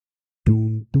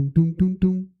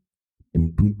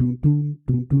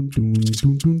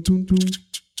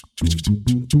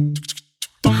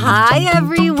Hi,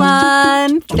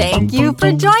 everyone. Thank you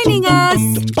for joining us.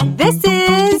 This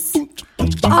is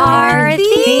Are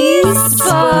These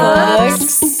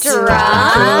Books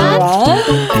Drunk?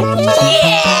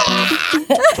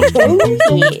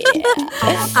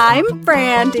 I'm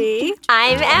Brandy.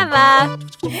 I'm Emma.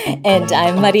 And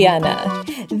I'm Mariana.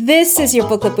 This is your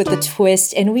book club with a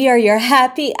twist, and we are your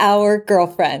happy hour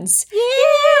girlfriends. Yay!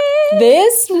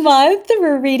 This month,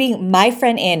 we're reading My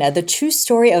Friend Anna, The True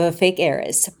Story of a Fake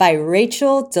Heiress by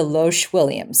Rachel Deloche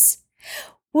Williams.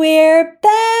 We're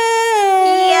back!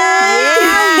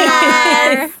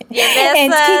 Yes! You missed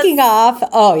And us. kicking off,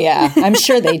 oh yeah, I'm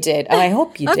sure they did. Oh, I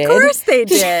hope you did. Of course they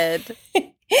did.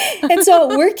 And so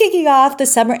we're kicking off the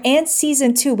summer and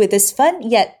season 2 with this fun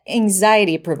yet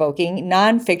anxiety-provoking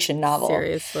nonfiction novel.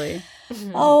 Seriously.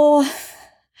 Oh,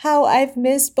 how I've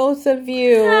missed both of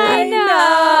you. I know.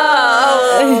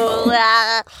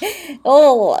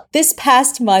 Oh, this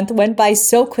past month went by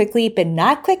so quickly, but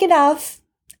not quick enough.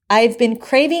 I've been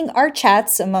craving our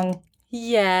chats among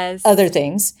Yes. other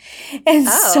things and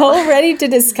so ready to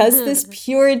discuss this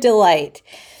pure delight.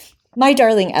 My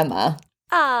darling Emma,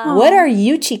 Oh. what are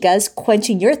you chicas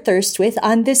quenching your thirst with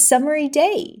on this summery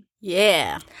day?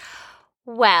 Yeah.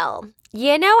 Well,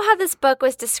 you know how this book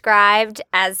was described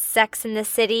as Sex in the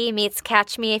City meets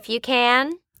Catch Me If You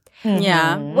Can?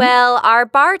 Yeah. Well, our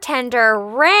bartender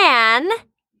ran,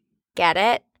 get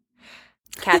it?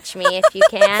 Catch Me If You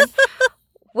Can,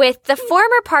 with the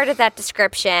former part of that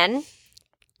description,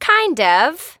 kind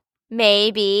of,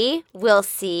 maybe, we'll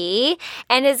see,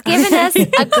 and has given us a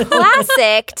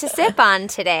classic to sip on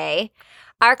today.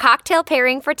 Our cocktail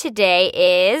pairing for today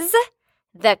is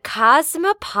the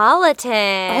Cosmopolitan.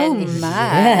 Oh, my.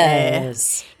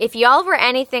 Yes. If y'all were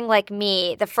anything like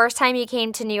me, the first time you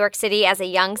came to New York City as a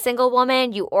young single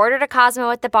woman, you ordered a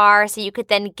Cosmo at the bar so you could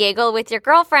then giggle with your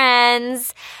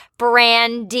girlfriends,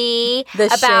 Brandy, The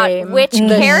about shame. which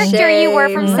The character you were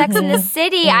from shame. Sex and the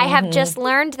City. I have just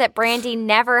learned that Brandy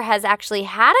never has actually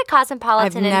had a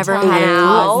Cosmopolitan I've never until had a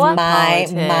now. My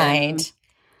Cosmopolitan. mind.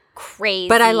 Crazy.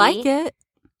 But I like it.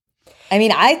 I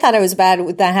mean, I thought it was bad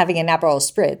with not having an Aperol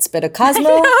Spritz, but a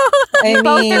Cosmo, I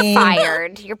Both mean, are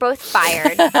fired. You're both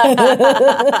fired.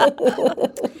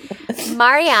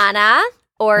 Mariana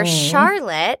or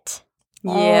Charlotte,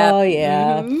 Yeah. Oh,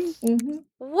 yeah. Mhm.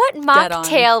 what Dead on.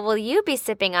 mocktail will you be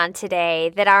sipping on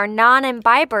today that our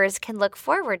non-imbibers can look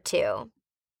forward to?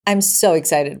 I'm so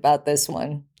excited about this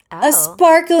one. Oh. A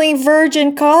sparkling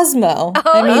virgin Cosmo.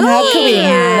 I mean, how could we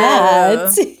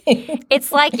not?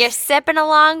 It's like you're sipping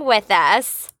along with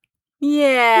us.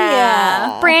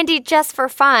 Yeah. Brandy, just for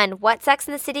fun, what Sex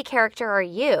and the City character are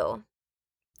you?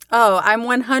 Oh, I'm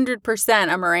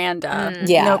 100% a Miranda.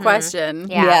 Yeah. No question.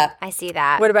 Yeah, I see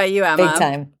that. What about you, Emma? Big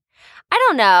time. I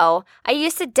don't know. I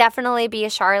used to definitely be a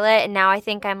Charlotte, and now I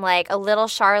think I'm like a little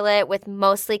Charlotte with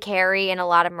mostly Carrie and a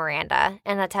lot of Miranda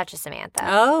and a touch of Samantha.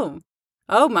 Oh.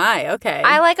 Oh, my. Okay.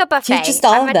 I like a buffet. Just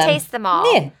all I'm of going to them. taste them all.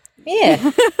 Yeah.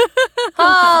 Yeah.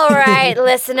 All right,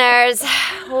 listeners.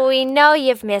 We know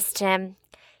you've missed him.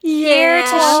 Here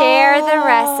to share the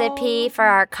recipe for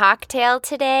our cocktail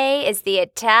today is the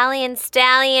Italian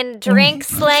Stallion Drink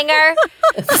Slinger,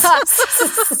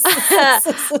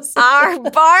 our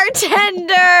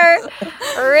bartender,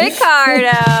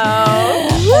 Ricardo.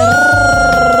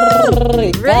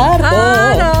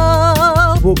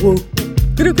 Ricardo. Woo, woo.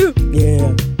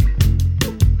 Yeah.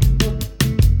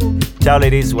 Ciao,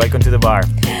 ladies. Welcome to the bar.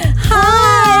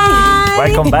 Hi.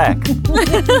 Welcome back.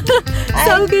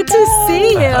 So good to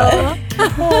see you.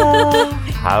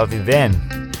 How have you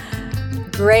been?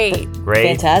 Great. Great.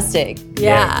 Fantastic.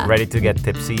 Yeah. Ready to get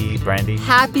tipsy, Brandy?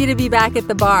 Happy to be back at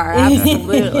the bar.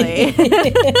 Absolutely.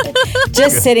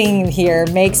 Just sitting here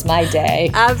makes my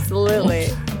day. Absolutely.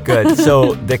 Good.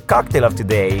 So the cocktail of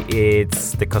today,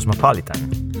 it's the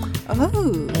Cosmopolitan.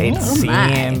 Oh. It my.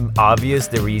 seems obvious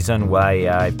the reason why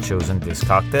I've chosen this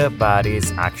cocktail, but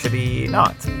it's actually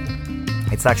not.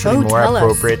 It's actually more tell us.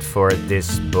 appropriate for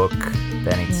this book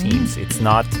than it seems. It's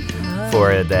not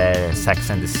for the Sex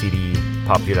and the City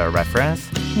popular reference,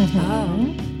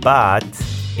 but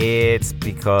it's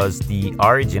because the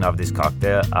origin of this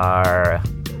cocktail are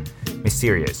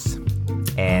mysterious.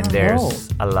 And there's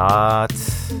a lot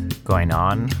going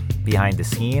on behind the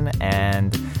scene,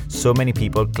 and so many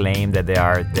people claim that they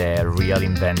are the real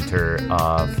inventor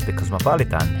of the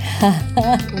Cosmopolitan.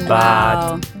 Wow.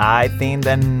 But I think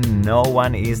that no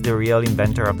one is the real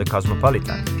inventor of the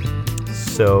Cosmopolitan.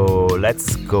 So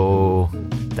let's go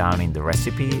down in the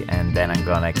recipe, and then I'm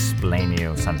gonna explain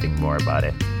you something more about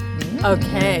it.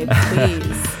 Okay,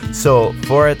 please. So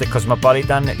for the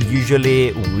Cosmopolitan,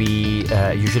 usually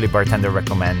bartender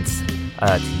recommends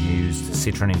to use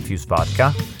citron-infused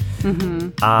vodka.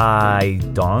 I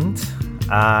don't.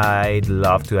 I'd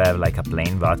love to have like a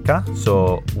plain vodka.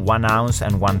 So 1 ounce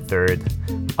and 1/3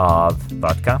 of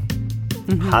vodka,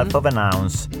 half of an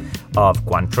ounce of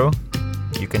Cointreau.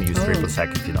 You can use triple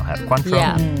sec if you don't have Cointreau.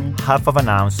 Yeah. Half of an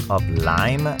ounce of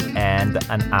lime and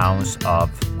an ounce of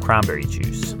cranberry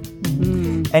juice.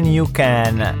 And you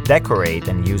can decorate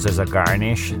and use as a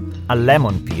garnish a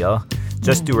lemon peel,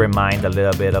 just to remind a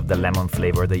little bit of the lemon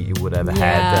flavor that you would have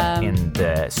had in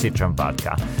the citron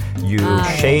vodka. You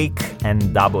shake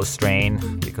and double strain,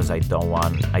 because I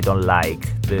don't like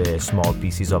the small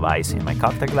pieces of ice in my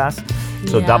cocktail glass.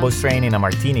 So double strain in a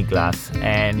martini glass,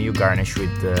 and you garnish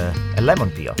with a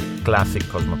lemon peel. Classic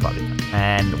Cosmopolitan.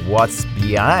 And what's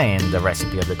behind the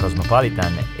recipe of the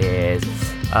Cosmopolitan is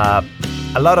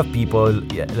a lot of people,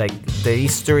 like the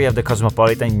history of the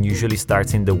Cosmopolitan usually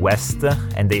starts in the West,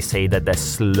 and they say that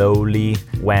slowly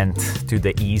went to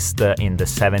the East in the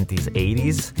 70s,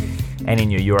 80s. And in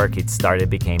New York,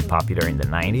 became popular in the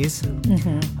 90s.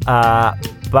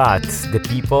 But the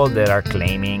people that are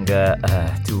claiming to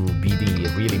be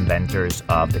the real inventors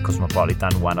of the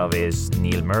Cosmopolitan, one of is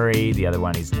Neil Murray, the other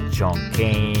one is John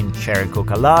Kane, Cheryl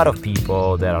Cook, a lot of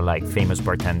people that are like famous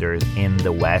bartenders in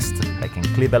the West, like in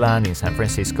Cleveland, in San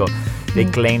Francisco, they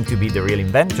claim to be the real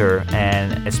inventor.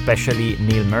 And especially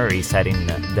Neil Murray said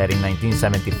that in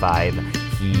 1975,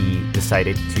 he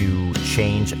decided to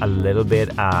change a little bit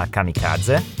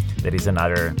kamikaze, that is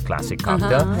another classic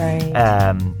cocktail,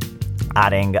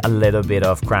 adding a little bit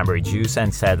of cranberry juice,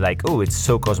 and said like, oh, it's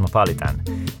so Cosmopolitan.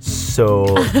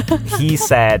 So he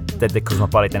said that the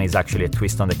Cosmopolitan is actually a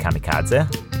twist on the kamikaze,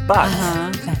 but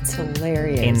That's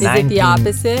hilarious. in Is it the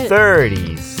opposite?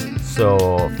 1930s,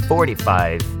 so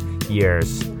 45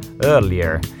 years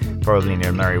earlier, probably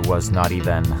Neil Murray was not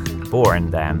even born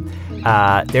then,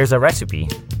 there's a recipe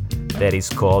that is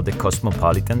called the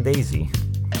Cosmopolitan Daisy.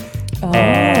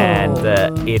 And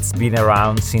it's been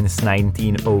around since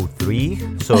 1903.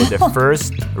 So the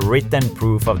first written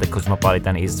proof of the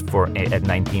Cosmopolitan is at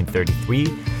 1933.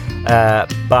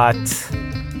 But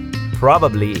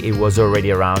probably it was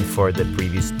already around for the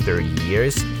previous 30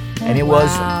 years. And it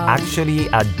was actually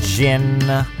a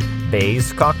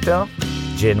gin-based cocktail.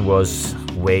 Gin was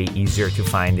way easier to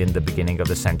find in the beginning of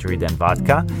the century than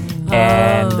vodka.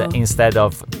 And instead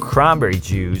of cranberry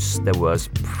juice, that was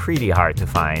pretty hard to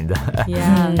find,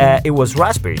 it was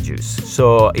raspberry juice.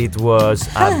 So it was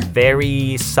a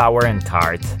very sour and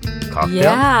tart cocktail.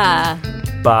 Yeah.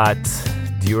 But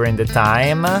during the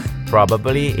time,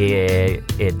 probably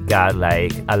it got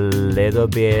like a little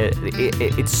bit,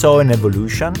 it saw an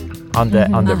evolution on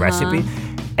the recipe.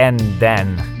 And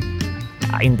then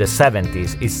in the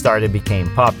 70s, it became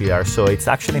popular. So it's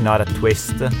actually not a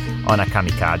twist on a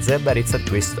kamikaze, but it's a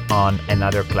twist on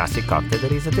another classic cocktail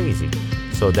that is a daisy.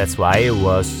 So that's why it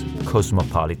was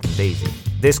Cosmopolitan Daisy.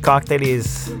 This cocktail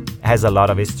has a lot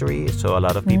of history. So a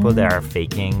lot of people that are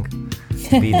faking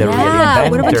to be the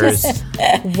real inventors.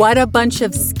 What a bunch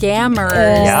of scammers.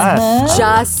 Yes.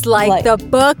 Just like the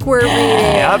book we're reading.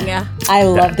 Yep. I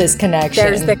love this connection.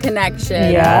 There's the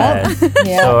connection. Yeah.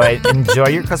 So enjoy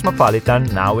your Cosmopolitan,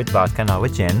 now with vodka, now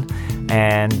with gin.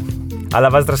 And alla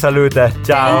vostra salute.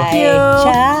 Ciao. Thank you.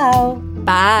 Ciao.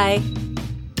 Bye.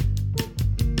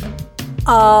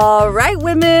 All right,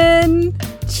 women.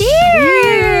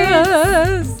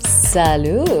 Cheers.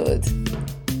 Salud.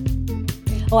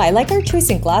 Oh, I like our choice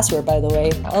in glassware, by the way.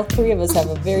 All three of us have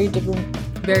a very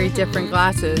different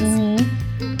glasses.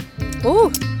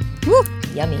 Ooh. Woo.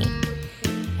 Yummy.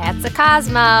 That's a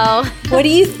Cosmo. What do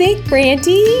you think,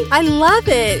 Brandy? I love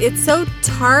it. It's so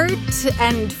tart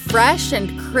and fresh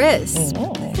and crisp.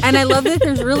 And I love that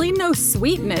there's really no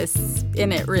sweetness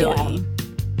in it, really.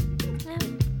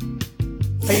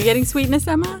 Are you getting sweetness,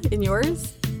 Emma, in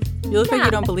yours? You look like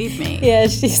you don't believe me. Yeah,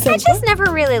 she's I just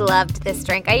never really loved this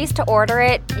drink. I used to order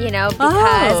it, because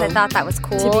I thought that was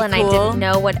cool, and I didn't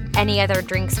know what any other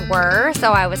drinks were.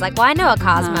 So I was like, well, I know a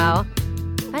Cosmo.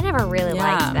 I never really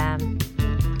liked them.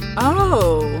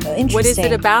 Oh, interesting. What is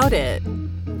it about it?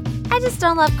 I just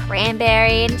don't love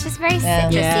cranberry, and it's just very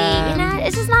citrusy. Yeah.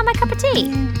 It's just not my cup of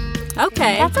tea.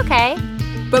 Okay. That's okay.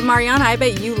 But Mariana, I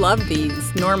bet you love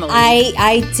these normally.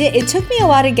 I did. It took me a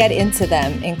while to get into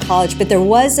them in college, but there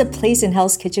was a place in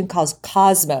Hell's Kitchen called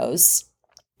Cosmos.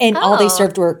 And all they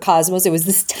served were Cosmos. It was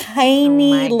this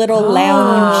tiny little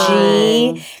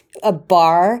loungy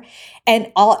bar.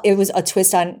 And it was a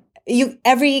twist on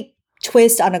every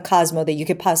twist on a Cosmo that you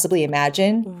could possibly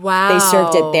imagine. Wow. They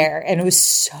served it there, and it was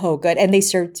so good. And they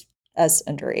served us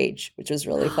underage, which was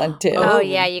really fun too. Oh,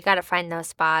 yeah, you got to find those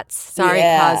spots. Sorry,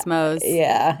 Yeah. Cosmos.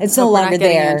 Yeah, it's Hope no we're longer not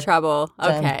getting there. in trouble.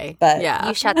 Okay. but- yeah.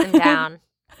 You shut them down.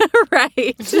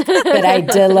 Right. But I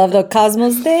did love the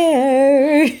Cosmos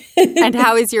there. And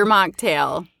how is your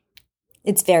mocktail?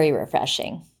 It's very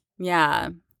refreshing. Yeah.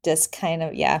 Just kind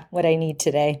of, what I need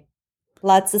today.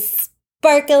 Lots of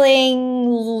sparkling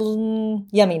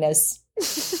yumminess.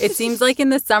 It seems like in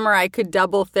the summer I could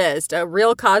double fist a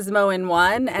real Cosmo in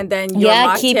one and then your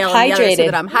Yeah, mocktail keep in the other so hydrated.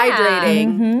 that I'm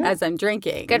hydrating Mhm. as I'm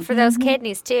drinking. Good for those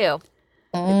kidneys, too.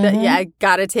 Yeah, I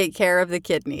got to take care of the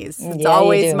kidneys. It's Yeah, you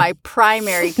always do. my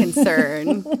primary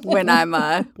concern when I'm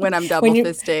double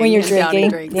fisting when you're and downing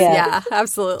drinking. drinks. Yeah. Yeah,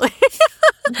 absolutely.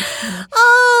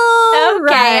 All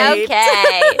right.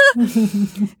 Okay.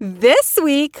 This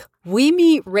week, we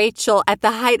meet Rachel at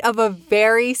the height of a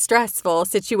very stressful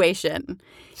situation.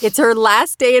 It's her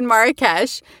last day in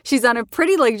Marrakesh. She's on a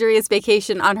pretty luxurious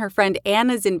vacation on her friend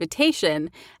Anna's invitation,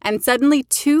 and suddenly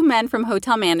 2 men from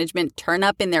hotel management turn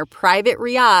up in their private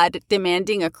riad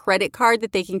demanding a credit card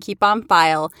that they can keep on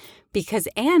file because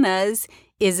Anna's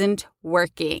isn't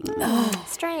working.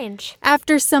 Strange.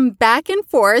 After some back and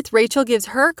forth, Rachel gives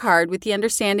her card with the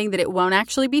understanding that it won't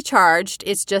actually be charged.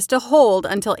 It's just a hold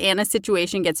until Anna's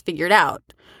situation gets figured out.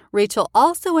 Rachel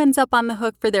also ends up on the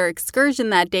hook for their excursion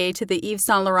that day to the Yves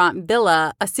Saint Laurent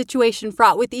villa, a situation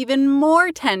fraught with even more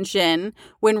tension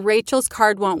when Rachel's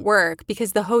card won't work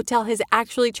because the hotel has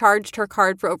actually charged her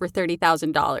card for over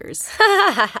 $30,000.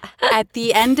 At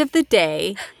the end of the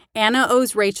day, Anna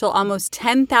owes Rachel almost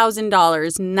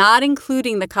 $10,000, not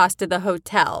including the cost of the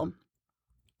hotel.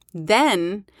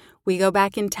 Then we go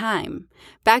back in time,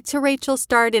 back to Rachel's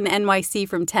start in NYC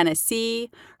from Tennessee,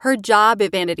 her job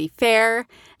at Vanity Fair,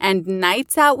 and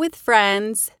nights out with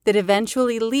friends that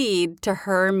eventually lead to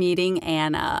her meeting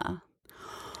Anna.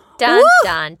 Dun, Woo!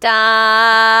 dun,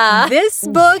 dun. This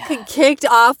book kicked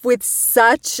off with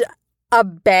such a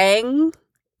bang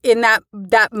in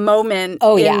that moment.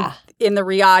 Oh, in the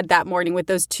riad that morning with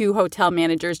those 2 hotel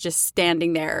managers just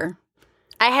standing there.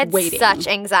 I had waiting. such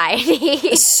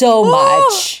anxiety. So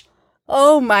much.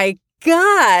 Oh my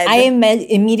God. I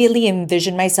immediately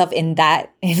envisioned myself in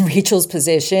Rachel's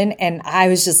position, and I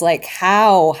was just like,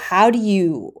 what do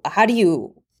you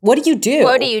do?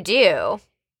 What do you do?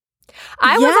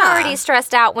 I was Yeah. already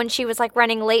stressed out when she was like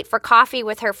running late for coffee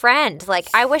with her friend. Like,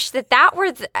 I wish that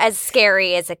were as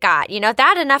scary as it got. You know,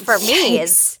 that enough for me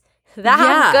is that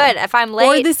Yeah. good if I'm late.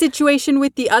 Or the situation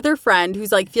with the other friend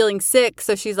who's like feeling sick,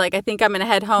 so she's like, I think I'm going to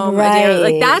head home. Right.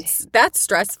 Like that's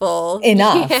stressful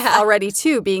Enough. already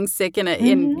too, being sick in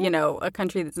a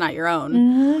country that's not your own.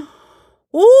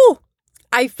 Mm-hmm. Ooh,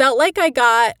 I felt like I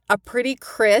got a pretty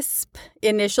crisp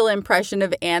initial impression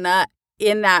of Anna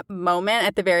in that moment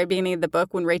at the very beginning of the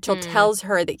book when Rachel tells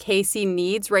her that Casey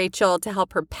needs Rachel to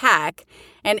help her pack.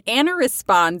 And Anna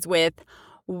responds with,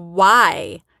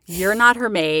 why? You're not her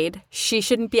maid. She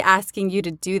shouldn't be asking you to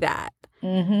do that.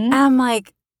 Mm-hmm. And I'm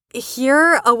like,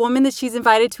 here, a woman that she's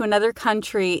invited to another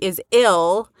country is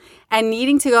ill and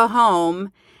needing to go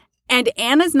home. And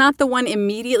Anna's not the one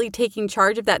immediately taking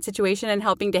charge of that situation and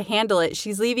helping to handle it.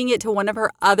 She's leaving it to one of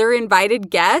her other invited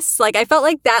guests. Like, I felt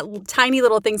like that tiny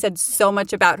little thing said so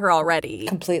much about her already.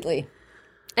 Completely.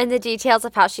 and the details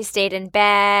of how she stayed in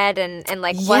bed and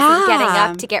like wasn't getting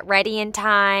up to get ready in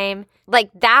time. Like,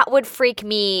 that would freak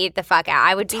me the fuck out.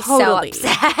 I would be Totally. so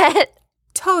upset.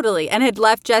 Totally. And had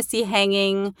left Jessie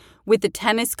hanging with the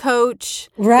tennis coach.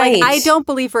 Right. Like, I don't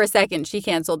believe for a second she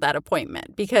canceled that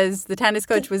appointment because the tennis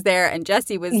coach was there and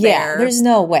Jessie was Yeah, there. there's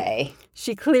no way.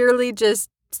 She clearly just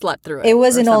slept through it. It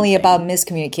wasn't or only something. about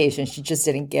miscommunication. She just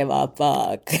didn't give a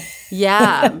fuck.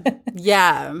 Yeah.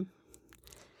 Yeah.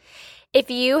 If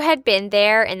you had been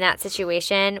there in that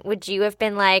situation, would you have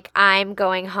been like, I'm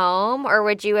going home? Or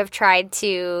would you have tried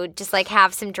to just like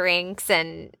have some drinks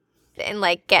and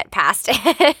like get past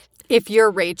it? If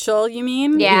you're Rachel, you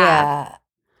mean? Yeah.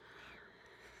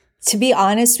 To be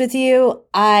honest with you,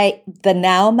 the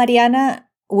now Mariana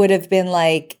would have been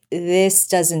like, this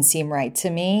doesn't seem right to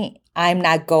me. I'm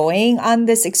not going on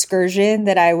this excursion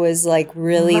that I was like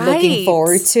really looking Right.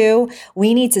 forward to.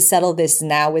 We need to settle this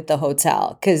now with the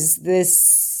hotel because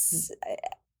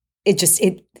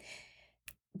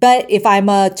but if I'm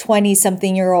a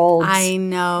 20-something-year-old I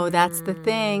know. That's the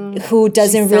thing. who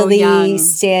doesn't She's so really young.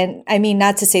 stand, I mean,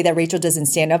 not to say that Rachel doesn't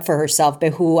stand up for herself,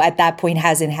 but who at that point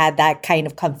hasn't had that kind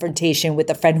of confrontation with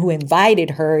a friend who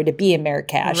invited her to be in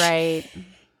Marrakesh, Right.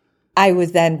 I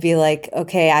would then be like,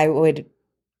 okay, I would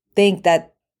think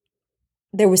that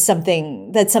there was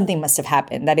something must have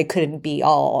happened, that it couldn't be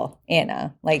all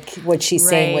Anna. Like what she's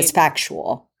saying was Right.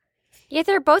 factual. Yeah,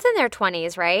 they're both in their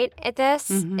 20s, right? At this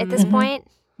point.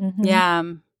 Mm-hmm. Yeah.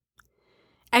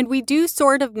 And we do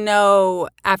sort of know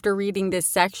after reading this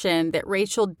section that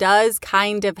Rachel does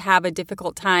kind of have a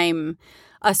difficult time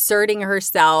asserting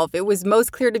herself. It was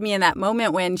most clear to me in that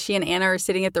moment when she and Anna are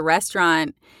sitting at the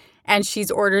restaurant and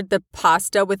she's ordered the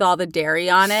pasta with all the dairy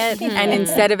on it. And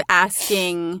instead of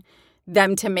asking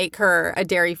them to make her a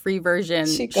dairy-free version,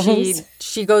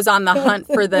 she goes on the hunt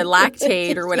for the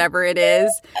Lactaid or whatever it is.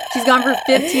 She's gone for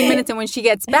 15 minutes, and when she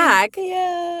gets back,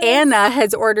 Anna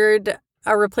has ordered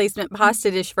a replacement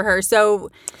pasta dish for her. So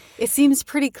it seems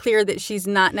pretty clear that she's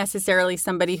not necessarily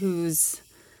somebody who's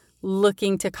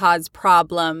looking to cause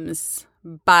problems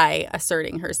by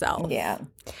asserting herself. Yeah.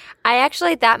 I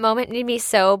actually, that moment made me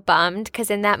so bummed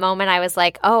because in that moment I was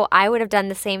like, oh, I would have done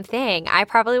the same thing. I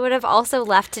probably would have also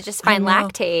left to just find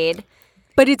Lactaid.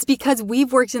 But it's because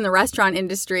we've worked in the restaurant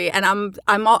industry and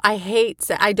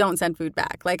I don't send food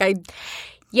back. Like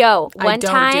One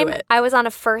time I was on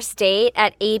a first date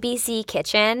at ABC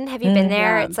Kitchen. Have you been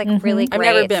there? It's like really great.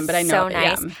 I've never been, but I know so it,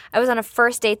 nice. Yeah. I was on a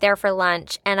first date there for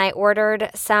lunch and I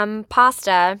ordered some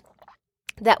pasta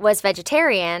that was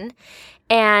vegetarian.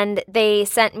 And they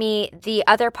sent me the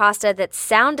other pasta that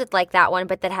sounded like that one,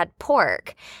 but that had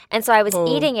pork. And so I was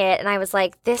eating it, and I was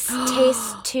like, this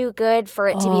tastes too good for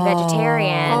it to be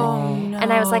vegetarian. Oh, no.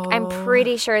 And I was like, I'm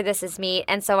pretty sure this is meat.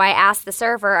 And so I asked the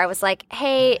server, I was like,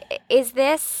 hey, is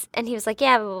this? And he was like,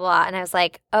 yeah, blah, blah, blah. And I was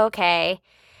like, okay.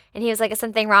 And he was like, is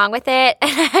something wrong with it?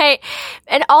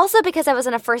 And also because I was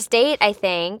on a first date, I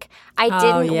think, I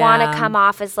didn't want to come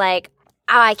off as like,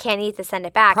 oh, I can't eat this, send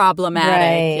it back.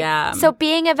 Problematic, yeah. So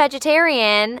being a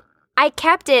vegetarian, I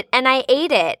kept it and I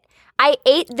ate it. I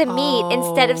ate the meat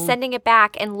instead of sending it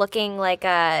back and looking like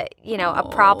a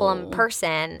problem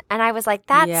person. And I was like,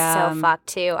 that's so fucked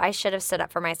too. I should have stood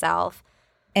up for myself.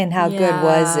 And how good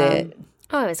was it?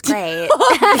 Oh, it was great.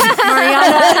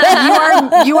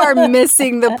 Mariana, you are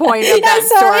missing the point of that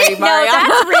story, Mariana. No,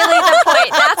 that's really the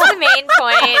point. That's the main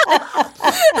point.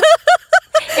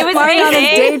 It was Mariana's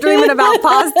amazing. daydreaming about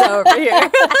pasta over here.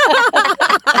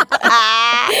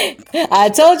 I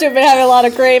told you I've been having a lot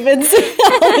of cravings.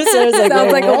 Sounds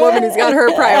like a woman who's got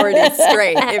her priorities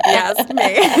straight, if you ask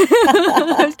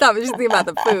me. Stop just thinking about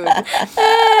the food.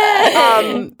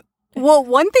 Well,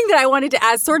 one thing that I wanted to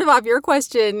ask, sort of off your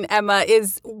question, Emma,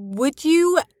 is would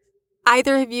you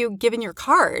either of you given your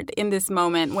card in this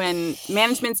moment when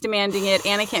management's demanding it,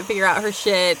 Anna can't figure out her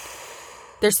shit,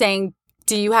 they're saying,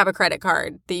 do you have a credit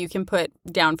card that you can put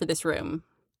down for this room?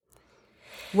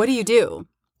 What do you do?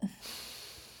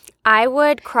 I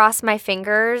would cross my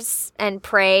fingers and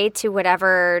pray to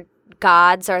whatever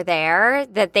gods are there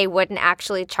that they wouldn't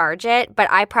actually charge it,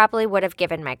 but I probably would have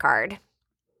given my card.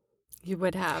 You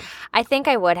would have. I think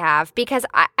I would have because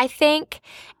I think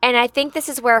this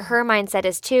is where her mindset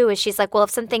is too, is she's like, well,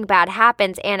 if something bad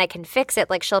happens and I can fix it,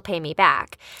 like she'll pay me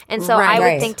back. And so I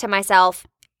would think to myself,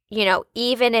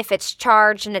 even if it's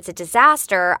charged and it's a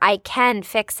disaster, I can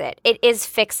fix it. It is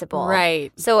fixable.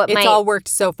 Right. So it's all worked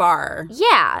so far.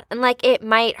 Yeah. And like it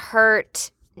might hurt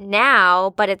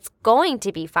now, but it's going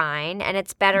to be fine. And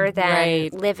it's better than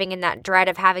living in that dread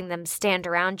of having them stand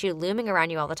around you, looming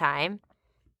around you all the time.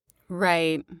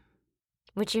 Right.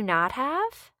 Would you not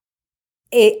have?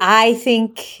 I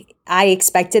think I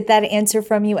expected that answer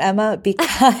from you, Emma,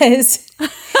 because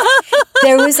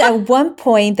there was at one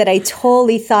point that I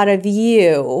totally thought of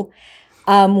you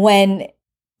when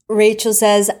Rachel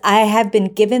says, I have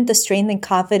been given the strength and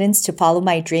confidence to follow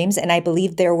my dreams, and I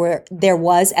believe there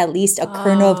was at least a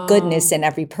kernel of goodness in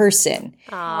every person.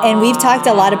 And we've talked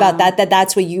a lot about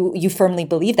that's what you firmly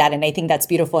believe that, and I think that's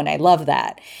beautiful, and I love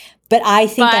that. But I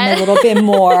think I'm a little bit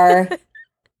more,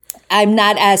 I'm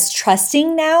not as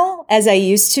trusting now as I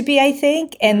used to be, I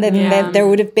think. And then there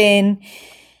would have been,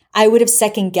 I would have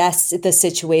second guessed the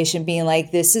situation being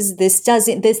like,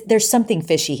 there's something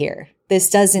fishy here. This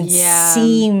doesn't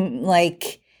seem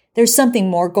like there's something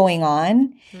more going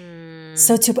on.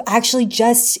 So to actually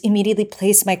just immediately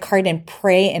place my card and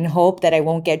pray and hope that I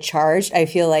won't get charged, I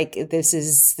feel like this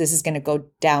is going to go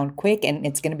down quick and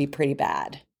it's going to be pretty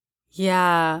bad.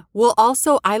 Yeah. Well,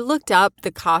 also, I looked up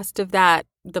the cost of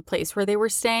the place where they were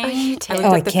staying. Oh, you did?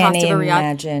 I can't even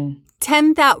imagine.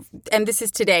 $10,000, and this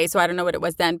is today, so I don't know what it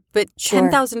was then, but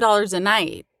 $10,000 a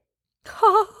night.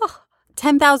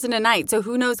 $10,000 a night. So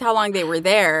who knows how long they were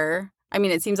there? I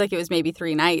mean, it seems like it was maybe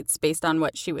 3 nights based on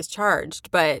what she was charged,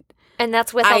 but... And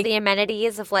that's with all the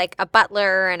amenities of like a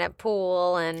butler and a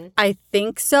pool and... I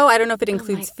think so. I don't know if it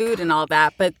includes food and all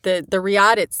that, but the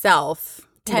Riad itself...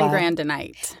 $10,000 a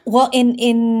night. Well,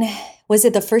 in was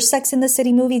it the first Sex and the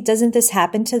City movie? Doesn't this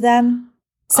happen to them?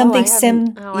 Something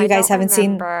I you guys don't haven't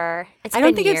seen? remember. It's I don't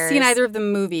been think I've seen years. either of the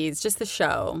movies, just the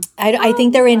show. I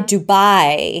think they're in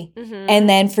Dubai. Mm-hmm. And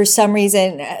then for some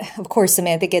reason, of course,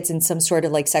 Samantha gets in some sort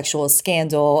of like sexual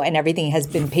scandal and everything has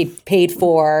been paid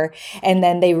for. And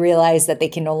then they realize that they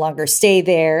can no longer stay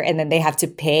there. And then they have to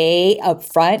pay up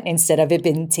front instead of it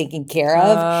being taken care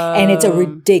of. And it's a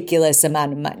ridiculous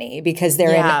amount of money because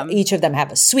they're in, each of them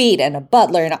have a suite and a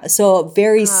butler. And so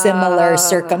very similar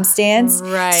circumstance.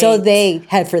 Right. So they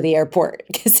head for the airport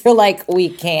because they're like, we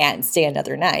can't stay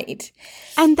another night.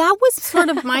 And that was sort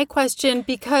of my question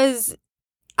because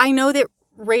I know that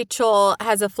Rachel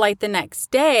has a flight the next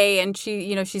day and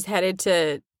she's headed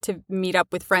to meet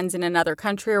up with friends in another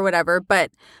country or whatever.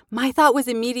 But my thought was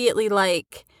immediately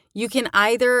like, you can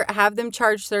either have them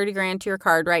charge $30,000 to your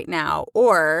card right now,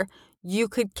 or you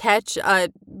could catch a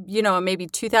maybe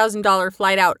 $2,000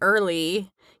 flight out early,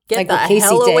 get like the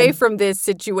hell away from this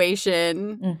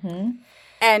situation,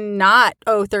 and not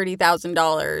owe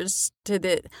 $30,000 to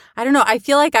the. I don't know. I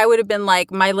feel like I would have been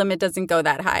like, my limit doesn't go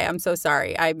that high. I'm so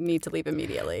sorry. I need to leave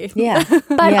immediately. Yeah.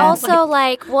 But also,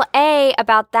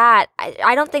 about that,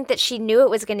 I don't think that she knew it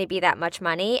was going to be that much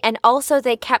money. And also,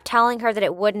 they kept telling her that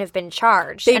it wouldn't have been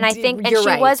charged. And she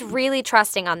was really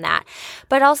trusting on that.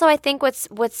 But also, I think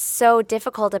what's so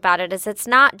difficult about it is it's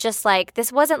not just like,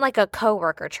 this wasn't like a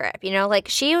coworker trip. Like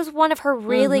she was one of her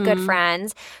really good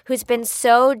friends who's been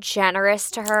so generous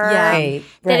to her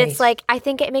that it's like, I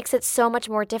think it makes it so much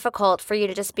more difficult for you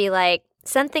to just be like,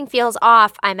 something feels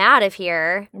off, I'm out of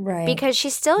here. Right. Because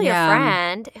she's still your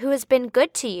friend who has been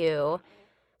good to you.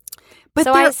 But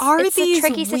so there are it's these a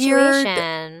tricky weird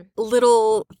situation.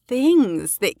 little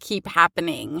things that keep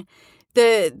happening.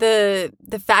 The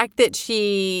fact that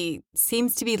she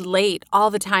seems to be late all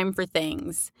the time for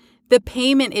things. The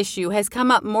payment issue has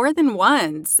come up more than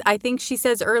once. I think she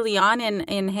says early on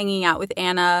in hanging out with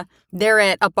Anna, they're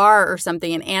at a bar or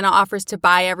something, and Anna offers to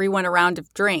buy everyone a round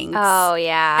of drinks. Oh,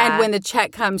 yeah. And when the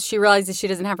check comes, she realizes she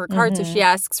doesn't have her card, so she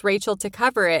asks Rachel to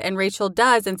cover it, and Rachel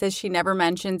does and says she never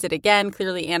mentions it again.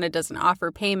 Clearly, Anna doesn't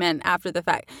offer payment after the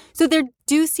fact. So there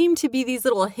do seem to be these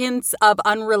little hints of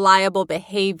unreliable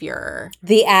behavior.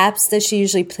 The apps that she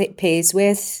usually pays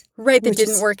with. Right, that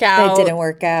didn't work out. That didn't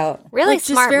work out. Really like,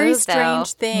 smart just very move,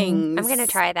 strange though. things. I'm going to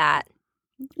try that.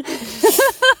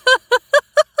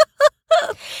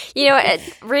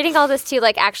 Reading all this too,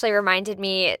 actually reminded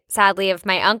me, sadly, of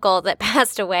my uncle that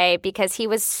passed away because he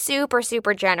was super,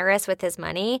 super generous with his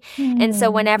money. And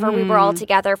so whenever we were all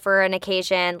together for an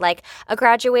occasion, like a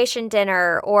graduation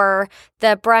dinner or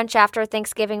the brunch after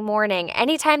Thanksgiving morning,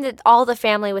 anytime that all the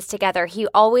family was together, he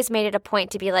always made it a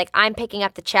point to be like, I'm picking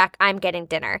up the check, I'm getting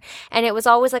dinner. And it was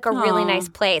always like a really nice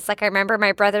place. Like I remember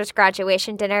my brother's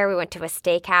graduation dinner, we went to a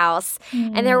steakhouse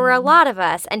and there were a lot of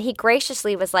us, and he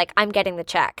graciously was like, I'm getting the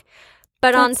check.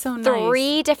 But That's on so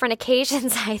three different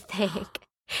occasions, I think,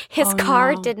 his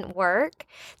card didn't work.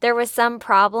 There was some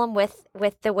problem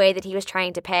with the way that he was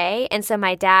trying to pay. And so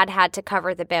my dad had to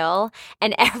cover the bill.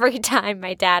 And every time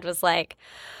my dad was like,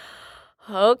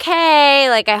 okay,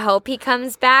 I hope he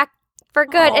comes back for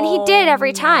good. And he did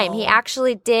every time. He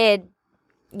actually did,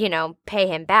 pay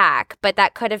him back. But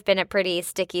that could have been a pretty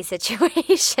sticky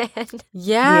situation.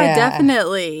 Yeah,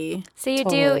 definitely. So you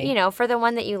do, for the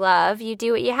one that you love, you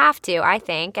do what you have to, I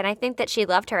think. And I think that she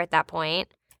loved her at that point.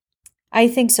 I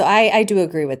think so. I do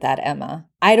agree with that, Emma.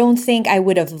 I don't think I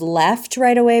would have left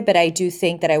right away, but I do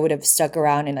think that I would have stuck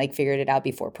around and figured it out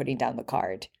before putting down the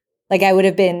card. I would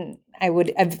have been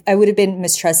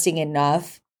mistrusting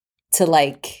enough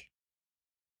to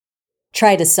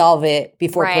try to solve it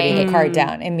before putting the card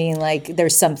down and being like,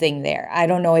 there's something there. I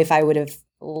don't know if I would have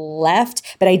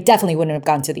left, but I definitely wouldn't have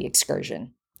gone to the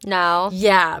excursion. No.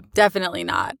 Yeah, definitely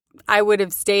not. I would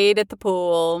have stayed at the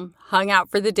pool, hung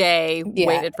out for the day,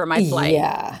 waited for my flight.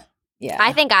 Yeah.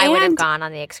 I think I would have gone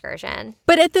on the excursion.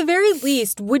 But at the very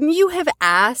least, wouldn't you have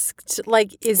asked,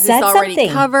 is this Said already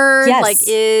something. covered?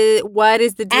 Yes. What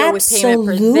is the deal with payment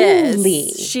for Absolutely.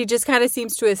 this? She just kind of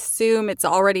seems to assume it's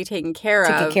already taken care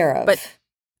of. But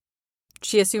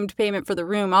she assumed payment for the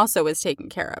room also was taken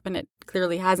care of, and it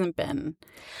clearly hasn't been.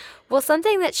 Well,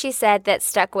 something that she said that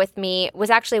stuck with me was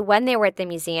actually when they were at the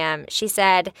museum. She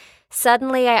said,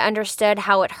 suddenly I understood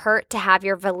how it hurt to have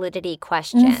your validity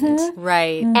questioned.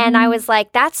 Right. And I was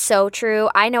like, that's so true.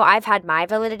 I know I've had my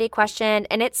validity questioned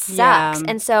and it sucks.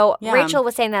 And so Rachel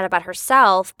was saying that about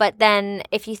herself. But then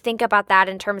if you think about that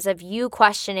in terms of you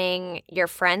questioning your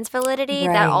friend's validity,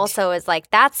 that also is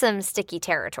that's some sticky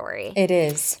territory. It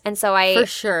is. And so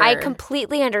I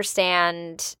completely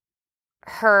understand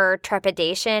her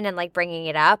trepidation and bringing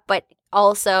it up, but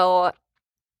also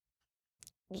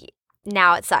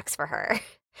now it sucks for her.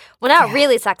 Well, now it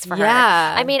really sucks for her.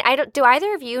 Yeah. I mean, do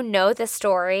either of you know the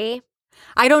story?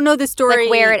 I don't know the story.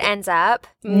 Like where it ends up?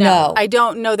 No. I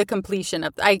don't know the completion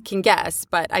of I can guess,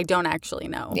 but I don't actually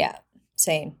know. Yeah,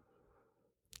 same.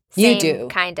 Same, You do.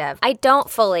 Kind of. I don't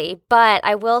fully, but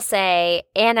I will say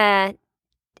Anna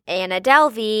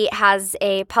Delvey has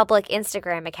a public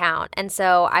Instagram account. And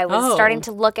so I was starting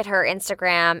to look at her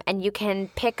Instagram, and you can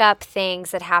pick up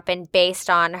things that happen based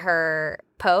on her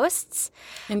posts.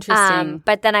 Interesting.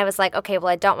 But then I was like, okay, well,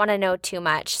 I don't want to know too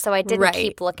much. So I didn't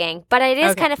keep looking. But it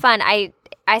is kind of fun. I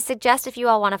suggest if you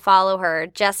all want to follow her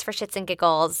just for shits and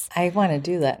giggles. I want to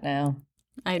do that now.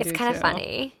 It's kind of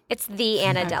funny. It's the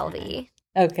Anna Delvey.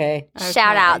 Okay.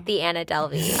 Shout out the Anna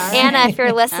Delvey. Anna, if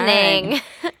you're listening,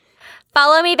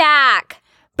 follow me back.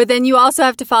 But then you also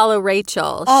have to follow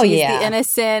Rachel. Oh, She's yeah. the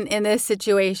innocent in this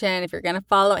situation. If you're going to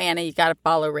follow Anna, you got to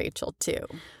follow Rachel too.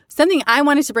 Something I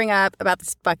wanted to bring up about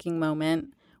this fucking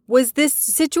moment was this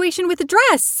situation with the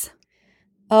dress.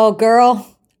 Oh,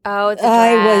 girl. Oh, the dress.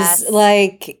 I was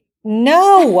like,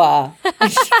 no.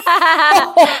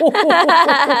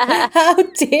 How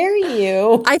dare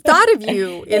you? I thought of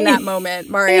you in that moment,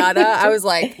 Mariana. I was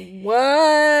like,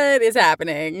 what is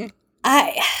happening?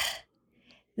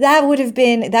 That would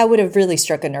have really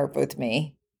struck a nerve with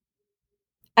me.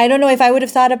 I don't know if I would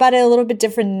have thought about it a little bit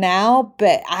different now,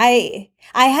 but I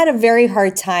had a very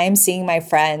hard time seeing my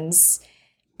friends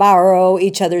borrow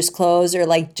each other's clothes or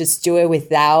like just do it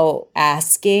without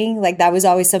asking. Like that was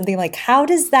always something like, how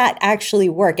does that actually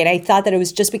work? And I thought that it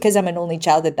was just because I'm an only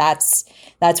child that's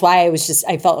why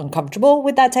I felt uncomfortable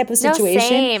with that type of situation. No,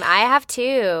 same. I have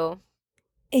too.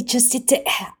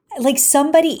 Like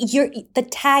the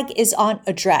tag is on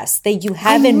a dress that you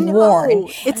haven't worn.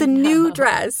 It's a new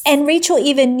dress. And Rachel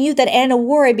even knew that Anna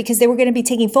wore it because they were going to be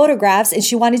taking photographs and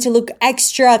she wanted to look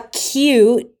extra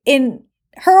cute in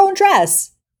her own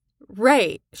dress.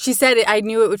 Right. She said I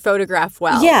knew it would photograph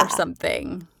well or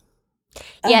something.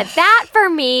 Yeah, that for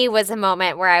me was a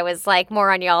moment where I was like more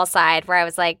on y'all's side, where I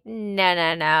was like,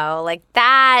 no. Like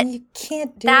that. You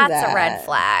can't do that. That's a red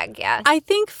flag. Yeah. I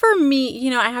think for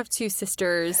me, I have two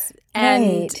sisters,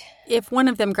 and if one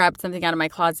of them grabbed something out of my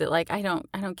closet, like I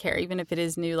don't care, even if it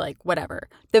is new, like whatever.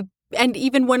 And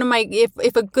even one of my,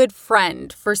 if a good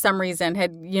friend for some reason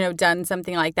had, done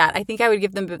something like that, I think I would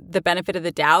give them the benefit of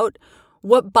the doubt.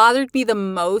 What bothered me the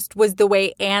most was the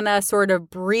way Anna sort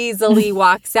of breezily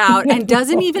walks out and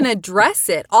doesn't even address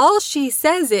it. All she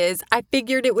says is, I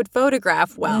figured it would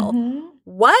photograph well. Mm-hmm.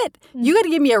 What? You got to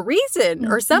give me a reason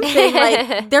or something.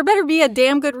 Like, there better be a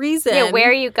damn good reason. Yeah, where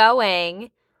are you going?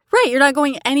 Right, you're not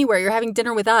going anywhere. You're having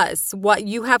dinner with us. What,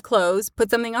 you have clothes, put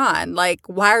something on. Like,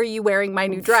 why are you wearing my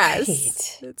new dress?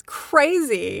 Right. It's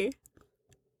crazy.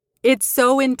 It's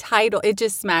so entitled. It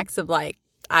just smacks of like,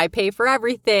 I pay for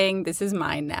everything. This is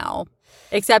mine now.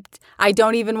 Except I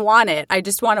don't even want it. I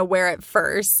just want to wear it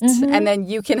first. Mm-hmm. And then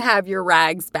you can have your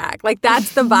rags back. Like,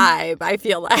 that's the vibe, I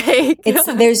feel like.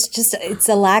 It's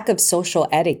a lack of social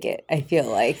etiquette, I feel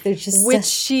like. There's just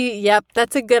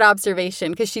that's a good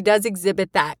observation, because she does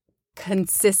exhibit that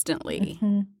consistently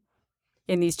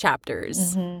in these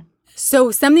chapters. Mm-hmm.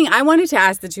 So something I wanted to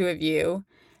ask the two of you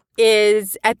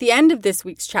is, at the end of this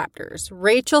week's chapters,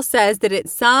 Rachel says that at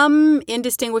some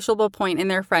indistinguishable point in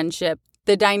their friendship,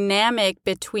 the dynamic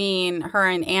between her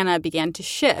and Anna began to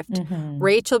shift. Mm-hmm.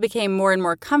 Rachel became more and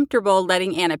more comfortable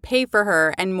letting Anna pay for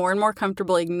her and more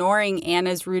comfortable ignoring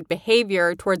Anna's rude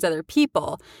behavior towards other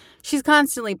people. She's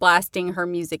constantly blasting her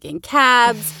music in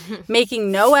cabs,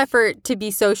 making no effort to be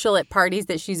social at parties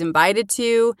that she's invited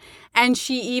to. And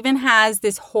she even has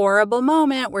this horrible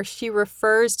moment where she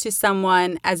refers to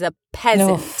someone as a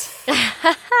peasant. No.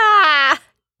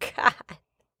 God.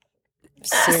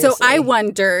 Seriously. So I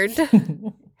wondered,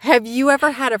 have you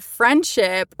ever had a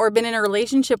friendship or been in a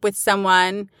relationship with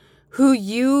someone who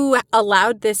you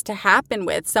allowed this to happen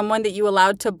with, someone that you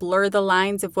allowed to blur the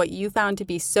lines of what you found to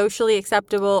be socially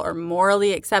acceptable or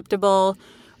morally acceptable,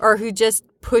 or who just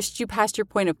pushed you past your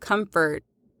point of comfort,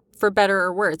 for better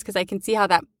or worse? Because I can see how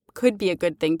that could be a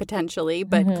good thing potentially,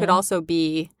 but could also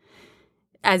be,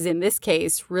 as in this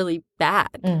case, really bad.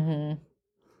 Mm-hmm.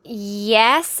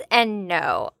 Yes and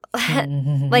no.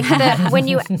 Like when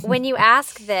you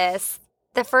ask this,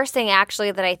 the first thing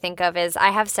actually that I think of is I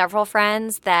have several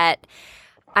friends that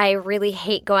I really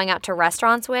hate going out to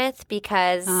restaurants with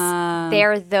because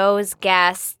they're those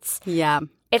guests. Yeah.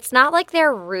 It's not like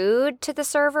they're rude to the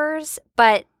servers,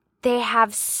 but they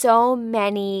have so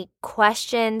many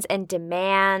questions and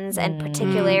demands and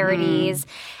particularities.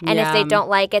 And if they don't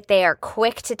like it, they are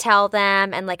quick to tell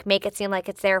them and like make it seem like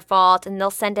it's their fault, and they'll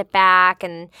send it back.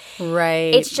 And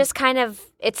it's just kind of,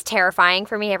 it's terrifying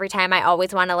for me every time. I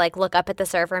always want to like look up at the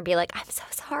server and be like, I'm so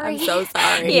sorry. I'm so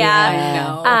sorry.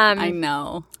 Yeah. I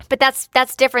know. But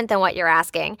that's different than what you're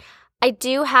asking. I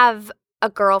do have a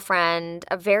girlfriend,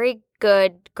 a very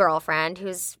good girlfriend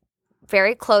who's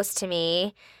very close to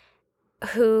me,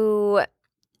 who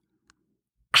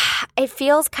it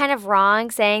feels kind of wrong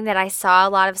saying that I saw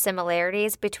a lot of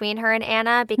similarities between her and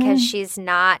Anna, because she's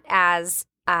not as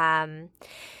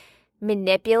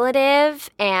manipulative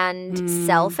and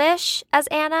selfish as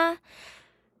Anna.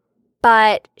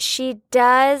 But she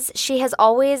has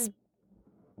always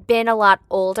been a lot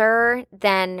older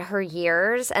than her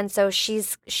years, and so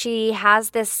she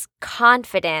has this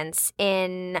confidence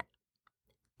in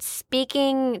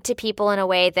speaking to people in a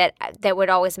way that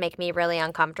would always make me really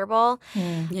uncomfortable.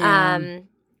 I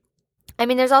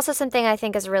mean, there's also something I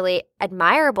think is really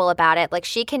admirable about it. Like,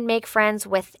 she can make friends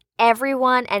with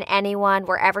everyone and anyone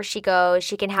wherever she goes.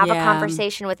 She can have a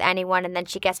conversation with anyone, and then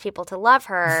she gets people to love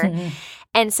her.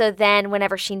 And so then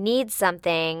whenever she needs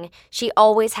something, she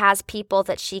always has people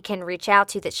that she can reach out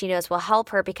to that she knows will help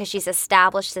her, because she's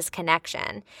established this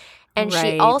connection. And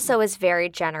she also is very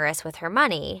generous with her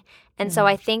money. And so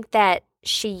I think that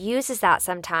she uses that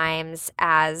sometimes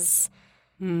as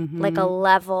like a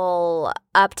level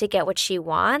up to get what she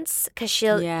wants, because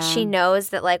she knows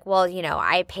that, like, well, you know,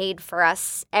 I paid for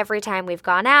us every time we've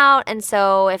gone out, and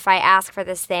so if I ask for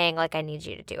this thing, like, I need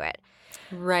you to do it.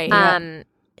 Right.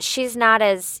 She's not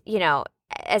as, you know,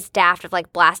 as daft of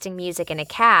like blasting music in a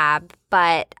cab,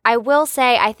 but I will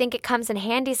say I think it comes in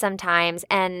handy sometimes.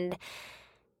 And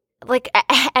like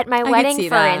at my wedding,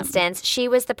 for instance, she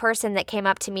was the person that came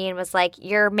up to me and was like,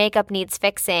 your makeup needs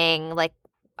fixing. Like,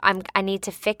 I need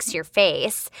to fix your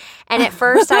face. And at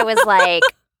first I was like,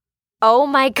 oh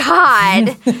my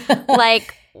God,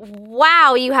 like,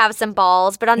 wow, you have some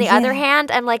balls. But on the other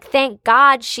hand, I'm like, thank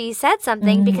God she said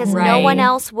something, because no one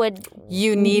else would.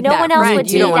 You need no one else would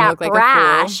do that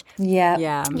brash.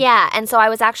 Yeah. And so I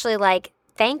was actually like,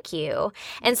 thank you.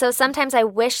 And so sometimes I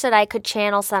wish that I could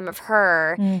channel some of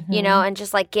her, you know, and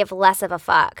just like give less of a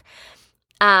fuck.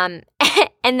 And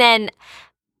then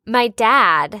my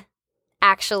dad,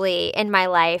 actually, in my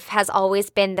life, has always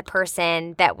been the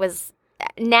person that was.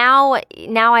 Now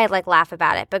I like laugh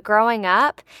about it, but growing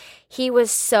up, he was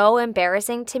so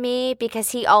embarrassing to me, because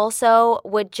he also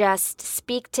would just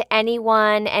speak to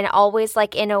anyone, and always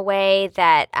like in a way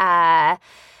that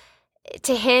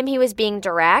to him he was being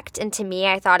direct, and to me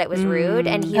I thought it was rude.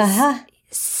 And he's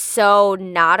so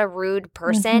not a rude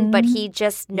person, but he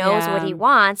just knows what he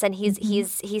wants, and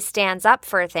he stands up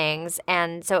for things.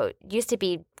 And so it used to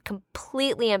be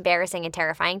completely embarrassing and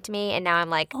terrifying to me, and now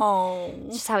I'm like, oh,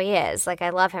 it's just how he is. Like,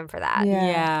 I love him for that.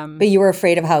 But you were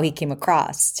afraid of how he came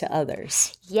across to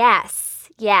others. Yes.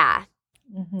 Yeah.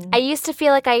 I used to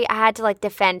feel like I had to like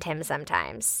defend him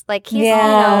sometimes. Like, he's you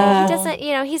know, he doesn't,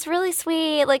 you know, he's really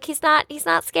sweet. Like, he's not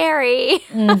scary.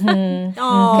 Because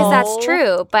that's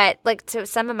true. But like, to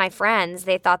some of my friends,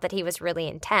 they thought that he was really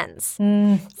intense.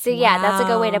 So yeah, that's a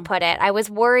good way to put it. I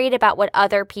was worried about what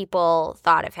other people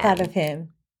thought of him.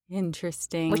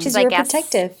 Interesting. Which is, I guess,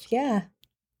 protective. Yeah.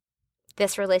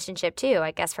 This relationship too,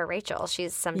 I guess, for Rachel,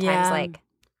 she's sometimes like,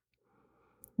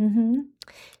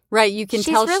 right. You can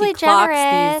tell really she clocks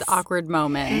generous. These awkward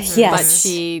moments, yes. but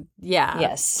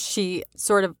she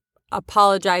sort of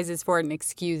apologizes for it and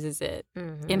excuses it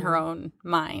in her own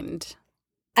mind.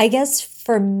 I guess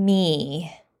for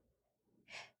me,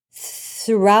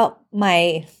 throughout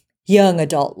my young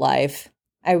adult life,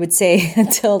 I would say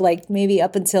until like maybe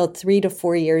up until 3 to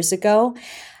 4 years ago,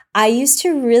 I used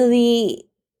to really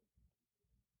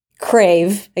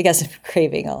crave these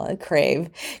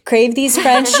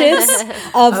friendships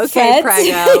of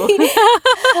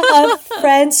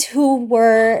friends who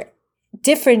were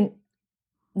different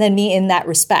than me in that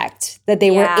respect, that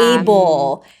they were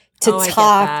able to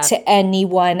talk to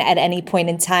anyone at any point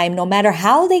in time, no matter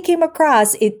how they came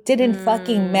across. It didn't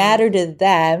fucking matter to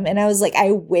them. And I was like,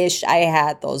 I wish I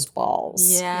had those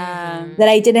balls. That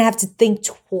I didn't have to think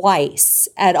twice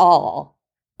at all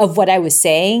of what I was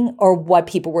saying or what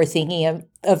people were thinking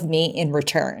of me in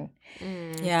return.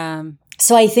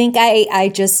 So I think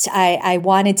I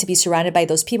wanted to be surrounded by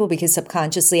those people, because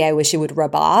subconsciously I wish it would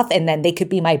rub off, and then they could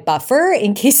be my buffer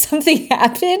in case something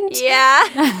happened.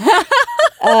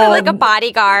 like a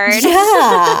bodyguard.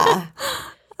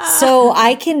 So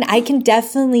I can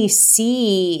definitely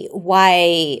see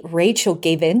why Rachel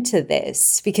gave into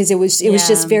this, because it was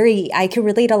just very, I could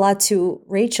relate a lot to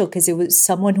Rachel because it was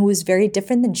someone who was very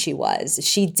different than she was.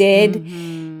 She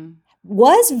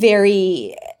was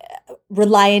very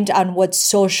reliant on what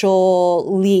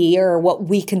socially, or what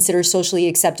we consider socially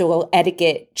acceptable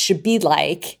etiquette should be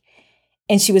like.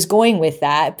 And she was going with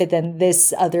that. But then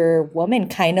this other woman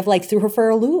kind of like threw her for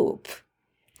a loop.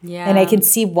 Yeah. And I can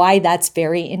see why that's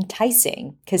very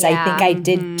enticing, because I think I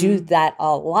did do that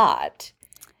a lot.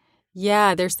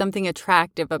 Yeah, there's something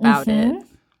attractive about it.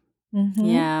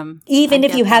 Yeah. Even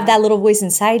if you have that little voice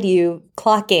inside you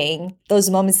clocking those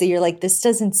moments that you're like, this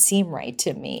doesn't seem right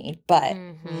to me, but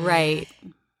Right.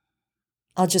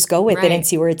 I'll just go with it Right. and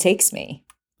see where it takes me.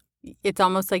 It's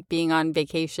almost like being on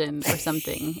vacation or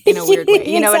something in a weird way.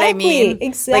 You know what I mean?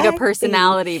 Exactly. Like a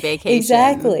personality vacation.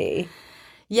 Exactly.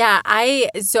 Yeah, I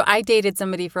dated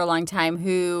somebody for a long time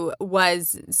who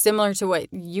was similar to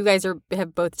what you guys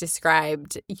have both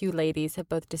described. You ladies have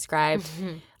both described.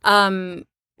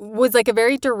 Was like a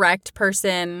very direct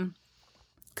person.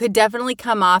 Could definitely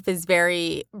come off as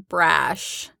very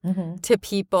brash to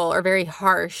people, or very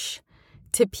harsh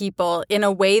to people, in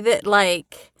a way that,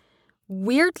 like,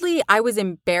 weirdly I was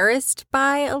embarrassed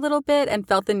by a little bit and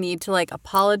felt the need to like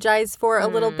apologize for a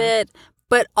little bit.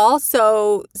 But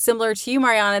also, similar to you,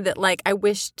 Mariana, that like I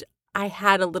wished I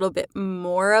had a little bit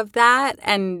more of that.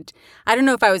 And I don't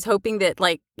know if I was hoping that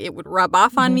like it would rub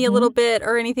off on me a little bit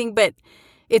or anything. But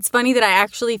it's funny that I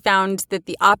actually found that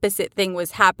the opposite thing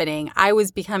was happening. I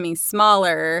was becoming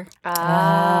smaller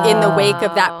in the wake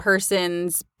of that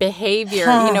person's behavior.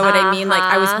 You know what I mean? Like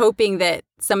I was hoping that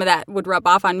some of that would rub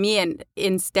off on me. And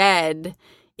instead,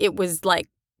 it was like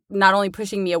not only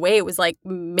pushing me away, it was like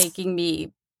making me...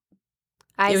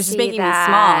 It was just making me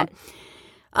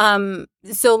small.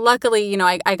 So luckily, you know,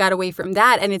 I got away from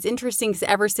that. And it's interesting because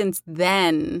ever since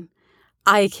then,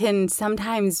 I can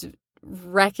sometimes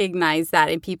recognize that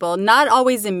in people. Not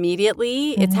always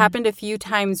immediately. It's happened a few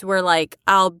times where like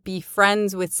I'll be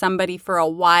friends with somebody for a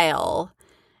while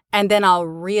and then I'll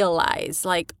realize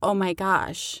like, oh my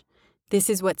gosh,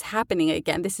 this is what's happening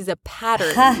again. This is a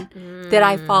pattern that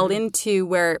I fall into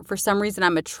where for some reason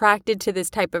I'm attracted to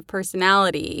this type of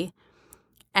personality.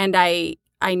 And I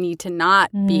need to not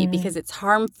be because it's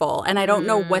harmful. And I don't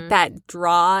know what that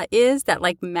draw is, that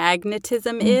like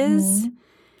magnetism is.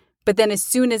 But then as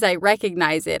soon as I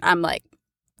recognize it, I'm like,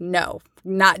 no,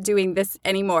 not doing this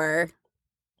anymore.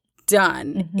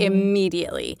 Done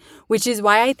immediately. Which is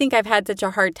why I think I've had such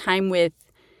a hard time with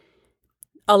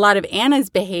a lot of Anna's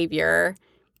behavior,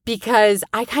 because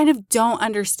I kind of don't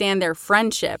understand their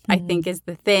friendship, I think is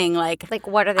the thing. Like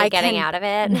what are they getting out of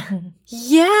it?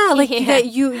 Yeah, like that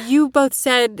you both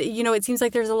said, you know, it seems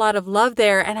like there's a lot of love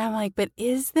there. And I'm like, but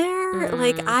is there?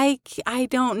 Like, I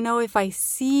don't know if I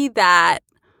see that.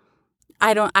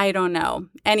 I don't know.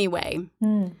 Anyway,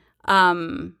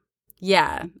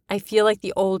 yeah, I feel like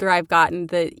the older I've gotten,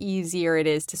 the easier it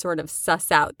is to sort of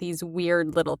suss out these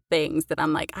weird little things that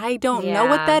I'm like, I don't know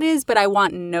what that is, but I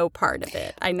want no part of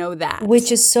it. I know that.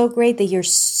 Which is so great that you're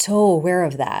so aware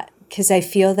of that, because I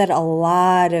feel that a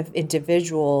lot of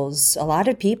individuals, a lot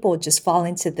of people just fall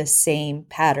into the same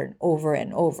pattern over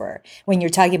and over when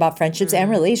you're talking about friendships and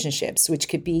relationships, which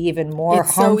could be even more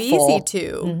harmful. It's so easy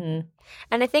to.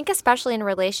 And I think especially in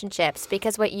relationships,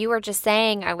 because what you were just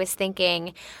saying, I was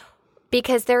thinking,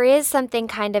 because there is something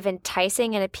kind of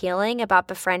enticing and appealing about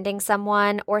befriending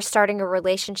someone or starting a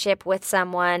relationship with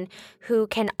someone who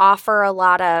can offer a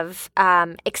lot of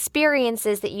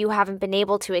experiences that you haven't been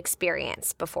able to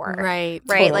experience before. Right.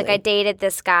 Right. Like I dated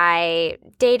this guy,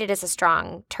 dated is a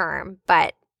strong term,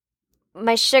 but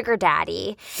my sugar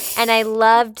daddy, and I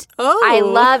loved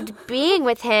being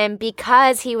with him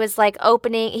because he was like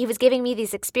he was giving me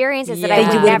these experiences that I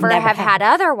would never have had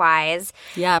otherwise.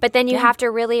 Yeah. But then you have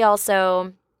to really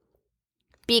also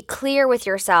be clear with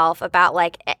yourself about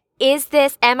like,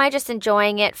 am I just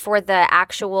enjoying it for the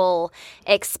actual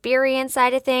experience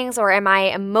side of things, or am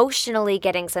I emotionally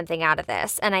getting something out of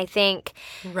this? And I think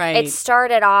it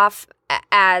started off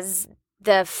as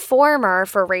the former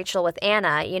for Rachel with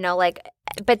Anna, you know, like,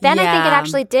 but then I think it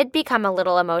actually did become a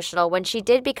little emotional when she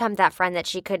did become that friend that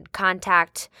she could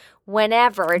contact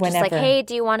whenever. Just like, hey,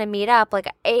 do you want to meet up? Like,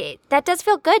 that does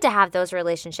feel good to have those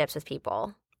relationships with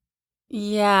people.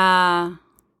 Yeah.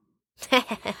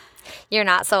 You're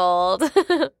not sold.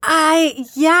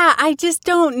 I just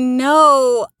don't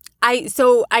know.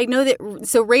 I know that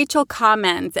Rachel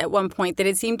comments at one point that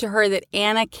it seemed to her that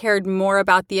Anna cared more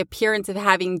about the appearance of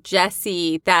having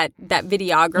Jesse, that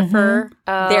videographer,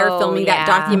 there filming that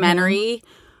documentary,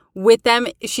 with them.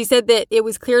 She said that it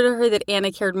was clear to her that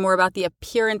Anna cared more about the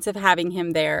appearance of having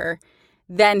him there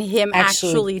than him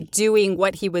actually doing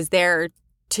what he was there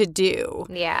to do.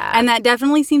 Yeah. And that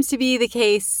definitely seems to be the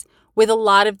case with a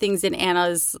lot of things in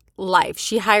Anna's life.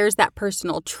 She hires that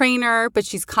personal trainer, but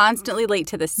she's constantly late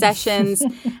to the sessions.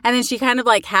 And then she kind of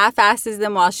like half-asses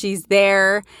them while she's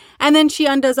there. And then she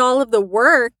undoes all of the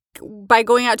work by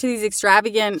going out to these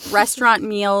extravagant restaurant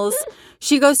meals.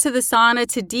 She goes to the sauna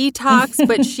to detox,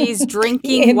 but she's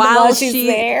drinking while she's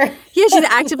there. Yeah, she's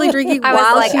actively drinking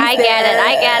while she's there. I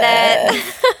get it.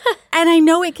 And I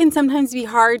know it can sometimes be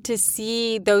hard to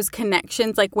see those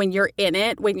connections, like when you're in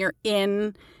it, when you're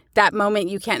in that moment,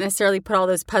 you can't necessarily put all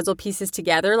those puzzle pieces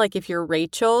together, like if you're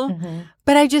Rachel. Mm-hmm.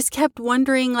 But I just kept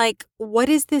wondering, like, what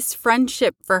is this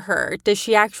friendship for her? Does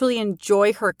she actually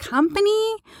enjoy her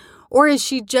company? Or is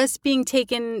she just being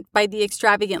taken by the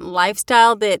extravagant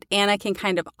lifestyle that Anna can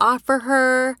kind of offer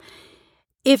her?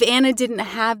 If Anna didn't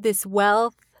have this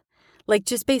wealth, like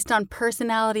just based on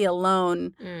personality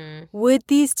alone, would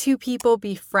these two people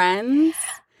be friends?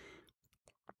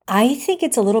 I think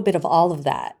it's a little bit of all of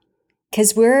that.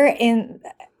 Because we're in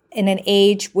an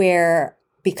age where,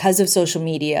 because of social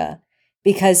media,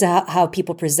 because of how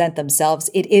people present themselves,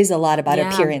 it is a lot about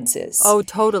appearances. Oh,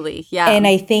 totally. Yeah. And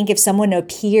I think if someone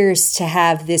appears to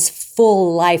have this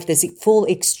full life, this full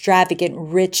extravagant,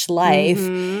 rich life,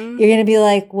 you're going to be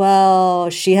like,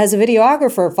 well, she has a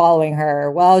videographer following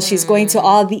her. Well, she's going to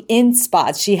all the in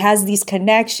spots. She has these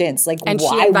connections. Like, and why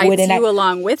she invites wouldn't you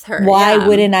along with her. Why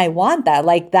wouldn't I want that?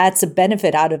 Like, that's a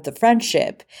benefit out of the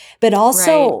friendship. But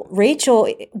also,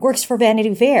 Rachel works for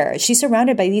Vanity Fair. She's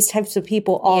surrounded by these types of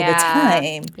people all the time.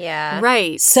 Yeah.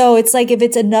 Right. So it's like if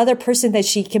it's another person that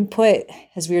she can put,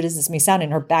 as weird as this may sound,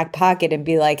 in her back pocket and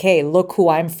be like, hey, look who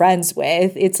I'm friends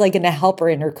with. It's like going to help her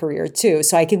in her career too.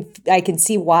 So I can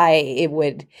see why it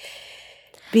would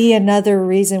be another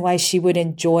reason why she would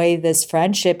enjoy this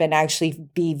friendship and actually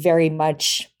be very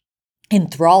much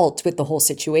enthralled with the whole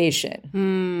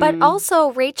situation. But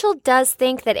also, Rachel does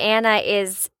think that Anna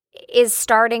is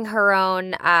starting her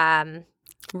own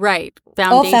right.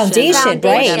 Foundation,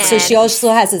 right. So she also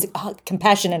has this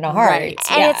compassion in her heart. Right.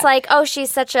 And it's like, oh,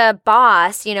 she's such a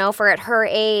boss, for at her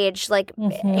age, like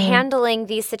handling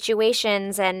these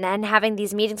situations and having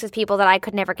these meetings with people that I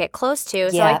could never get close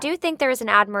to. So I do think there is an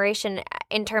admiration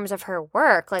in terms of her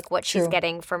work, like what she's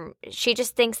getting from, she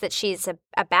just thinks that she's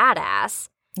a badass.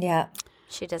 Yeah.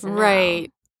 She doesn't know.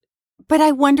 Right. But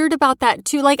I wondered about that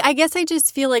too. Like, I guess I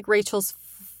just feel like Rachel's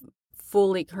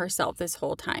fooling herself this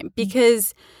whole time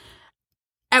because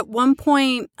at one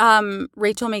point,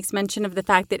 Rachel makes mention of the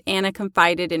fact that Anna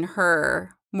confided in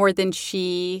her more than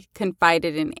she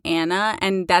confided in Anna.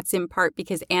 And that's in part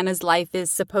because Anna's life is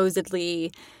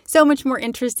supposedly so much more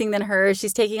interesting than hers.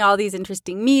 She's taking all these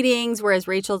interesting meetings, whereas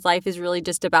Rachel's life is really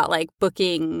just about like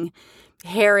booking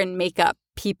hair and makeup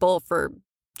people for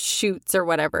shoots or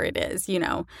whatever it is,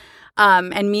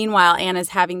 And meanwhile, Anna's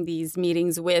having these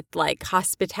meetings with like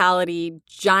hospitality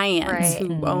giants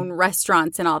who own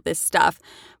restaurants and all this stuff.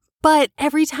 But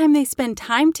every time they spend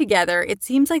time together, it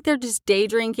seems like they're just day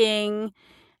drinking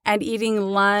and eating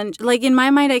lunch. Like in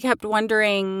my mind, I kept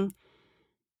wondering,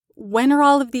 when are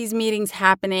all of these meetings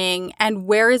happening and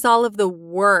where is all of the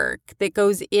work that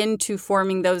goes into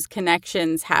forming those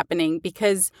connections happening?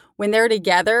 Because when they're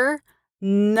together,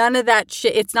 none of that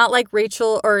shit. It's not like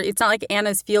Rachel or it's not like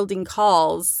Anna's fielding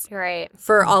calls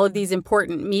for all of these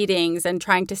important meetings and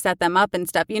trying to set them up and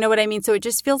stuff. You know what I mean? So it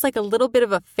just feels like a little bit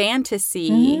of a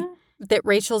fantasy that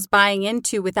Rachel's buying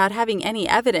into without having any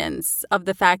evidence of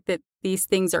the fact that these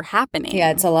things are happening.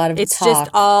 Yeah, it's a lot of it's talk.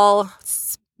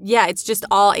 It's just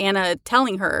all Anna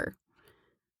telling her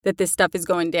that this stuff is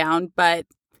going down. But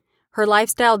her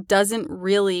lifestyle doesn't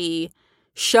really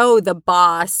show the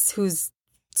boss who's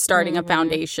starting a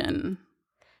foundation.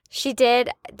 She did.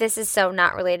 This is so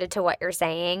not related to what you're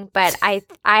saying, but I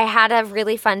had a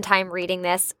really fun time reading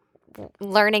this,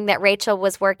 learning that Rachel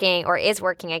was working, or is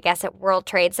working, I guess, at World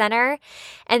Trade Center.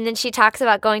 And then she talks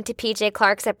about going to PJ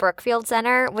Clark's at Brookfield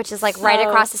Center, which is like right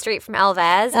across the street from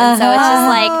Elvez. And so it's just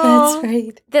like, that's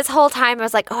right. This whole time I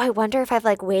was like, oh, I wonder if I've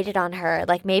like waited on her.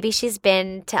 Like maybe she's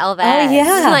been to Elvez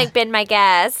and like been my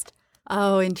guest.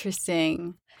 Oh,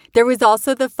 interesting. There was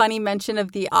also the funny mention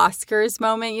of the Oscars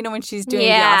moment, when she's doing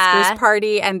the Oscars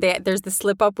party and there's the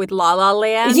slip up with La La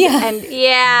Land. Yeah. And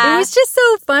it was just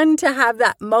so fun to have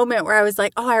that moment where I was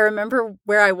like, oh, I remember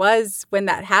where I was when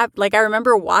that happened. Like, I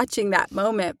remember watching that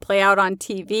moment play out on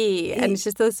TV. And it's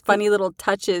just those funny little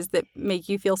touches that make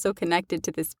you feel so connected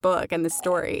to this book and the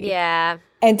story. Yeah.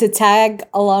 And to tag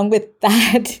along with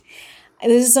that,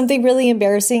 this is something really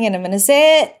embarrassing, and I'm going to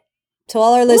say it. to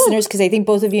all our listeners, because I think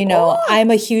both of you know,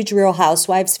 I'm a huge Real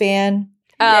Housewives fan.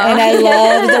 And I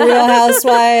love the Real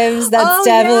Housewives. That's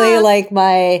definitely like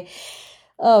my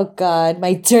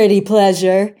dirty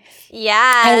pleasure.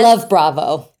 Yeah. I love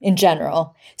Bravo in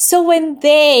general. So when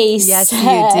they Yes, you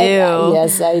do.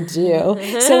 Yes, I do.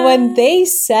 So when they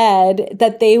said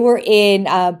that they were in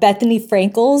Bethany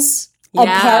Frankel's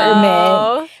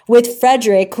apartment with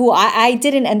Frederick, who I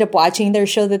didn't end up watching their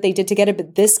show that they did together,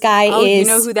 but this guy is...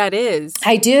 you know who that is?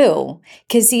 I do,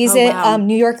 because he's at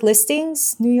New York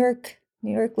Listings. New York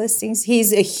Listings.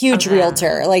 He's a huge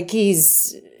realtor. Like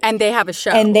he's... And they have a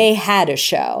show. And they had a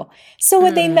show. So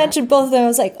when they mentioned both of them, I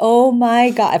was like, oh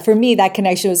my God. For me, that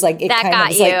connection was like, that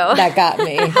got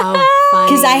me. How funny.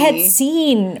 Because I had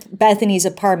seen Bethany's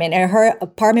apartment and her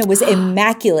apartment was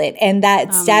immaculate. And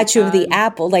that statue of the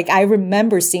apple, like I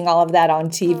remember seeing all of that on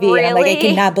TV. Really? And I'm like, I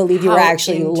cannot believe you were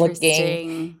actually looking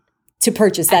interesting to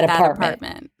purchase that at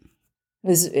apartment. It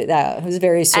was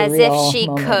very surreal. As if she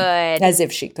moment. could. As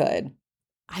if she could.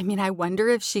 I mean, I wonder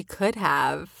if she could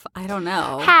have. I don't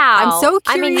know. How? I'm so curious.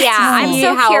 I mean, yeah, I'm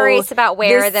so how curious about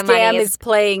where this the money scam is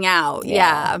playing out.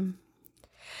 Yeah.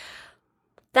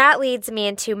 That leads me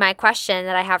into my question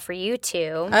that I have for you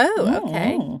two. Oh,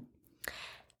 okay.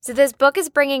 So this book is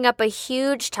bringing up a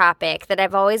huge topic that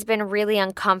I've always been really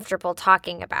uncomfortable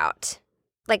talking about.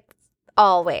 Like,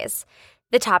 always.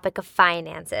 The topic of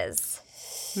finances.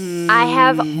 I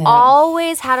have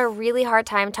always had a really hard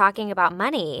time talking about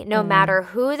money, no matter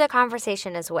who the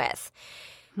conversation is with.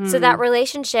 So that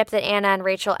relationship that Anna and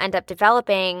Rachel end up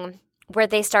developing, where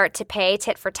they start to pay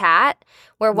tit for tat,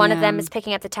 where one of them is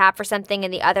picking up the tab for something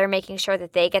and the other making sure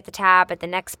that they get the tab at the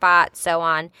next spot, so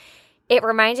on. It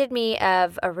reminded me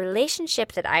of a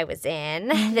relationship that I was in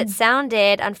that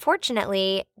sounded,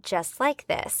 unfortunately, just like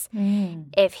this.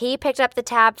 If he picked up the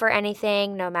tab for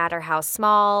anything, no matter how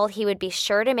small, he would be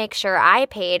sure to make sure I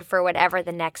paid for whatever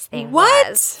the next thing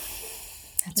was.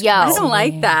 I don't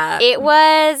like that. It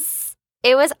was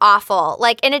awful.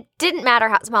 Like, and it didn't matter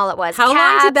how small it was. How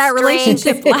long did that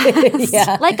relationship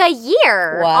last? Like a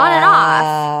year, on and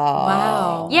off.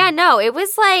 Wow. Yeah, no, it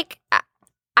was like...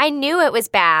 I knew it was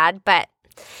bad, but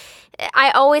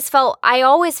I always felt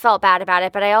bad about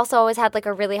it, but I also always had like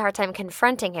a really hard time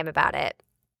confronting him about it.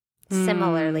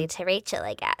 Similarly to Rachel,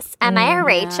 I guess. Am I a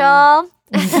Rachel?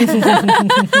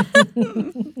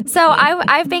 So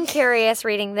I've been curious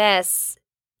reading this.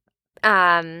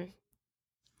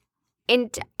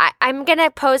 And I'm going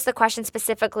to pose the question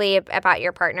specifically about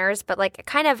your partners, but like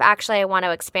kind of actually I want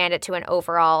to expand it to an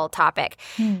overall topic.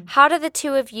 How do the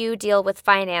two of you deal with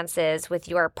finances with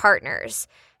your partners?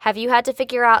 Have you had to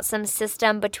figure out some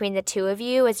system between the two of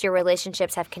you as your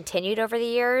relationships have continued over the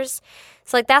years?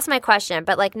 So like that's my question.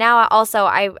 But like now also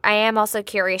I am also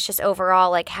curious just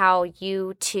overall like how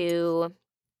you two,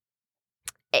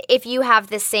 if you have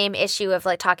this same issue of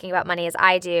like talking about money as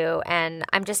I do, and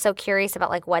I'm just so curious about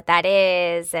like what that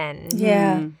is, and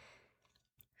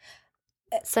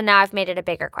so now I've made it a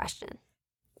bigger question.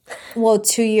 Well,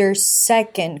 to your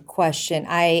second question,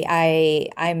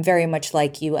 I'm very much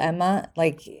like you, Emma.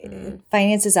 Like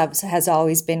finances has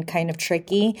always been kind of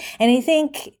tricky, and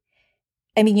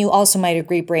I mean, you also might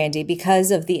agree, Brandy,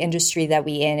 because of the industry that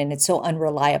we in, and it's so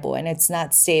unreliable and it's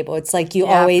not stable. It's like you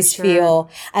always feel,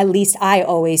 at least I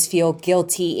always feel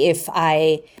guilty if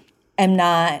I am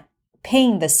not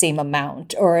paying the same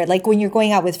amount. Or like when you're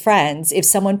going out with friends, if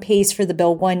someone pays for the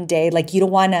bill one day, like you don't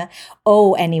want to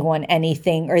owe anyone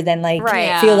anything, or then like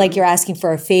feel like you're asking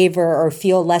for a favor or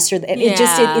feel lesser.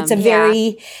 It's a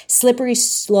very slippery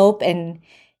slope, and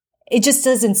it just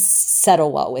doesn't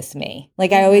settle well with me.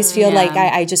 Like I always feel like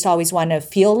I just always want to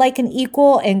feel like an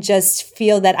equal and just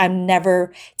feel that I'm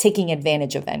never taking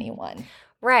advantage of anyone.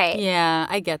 Right. Yeah,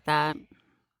 I get that.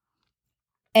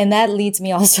 And that leads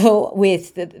me also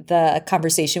with the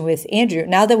conversation with Andrew.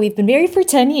 Now that we've been married for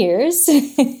 10 years,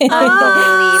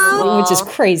 Unbelievable. which is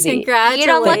crazy. Congratulations. You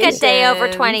don't look a day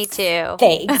over 22.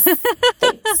 Thanks.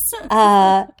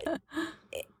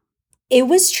 It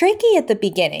was tricky at the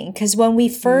beginning because when we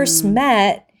first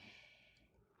met,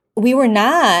 we were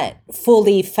not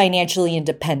fully financially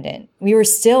independent. We were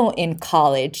still in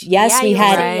college. Yes, we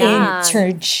had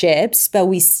internships, but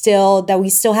we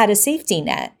still had a safety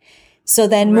net. So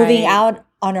then moving out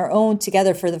on our own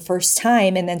together for the first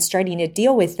time and then starting to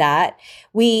deal with that,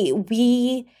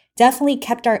 we definitely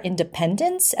kept our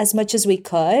independence as much as we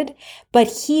could,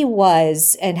 but he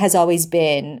was and has always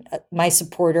been my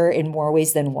supporter in more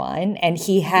ways than one. And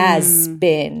he has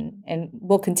been and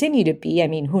will continue to be, I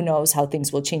mean, who knows how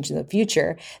things will change in the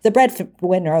future, the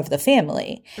breadwinner of the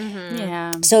family.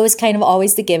 Yeah. So it was kind of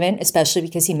always the given, especially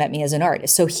because he met me as an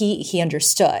artist. So he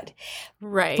understood.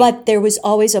 Right. But there was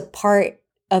always a part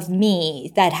of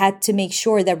me that had to make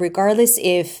sure that regardless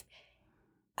if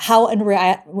how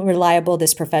unreliable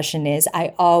this profession is,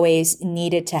 I always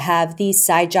needed to have these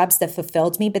side jobs that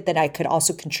fulfilled me, but that I could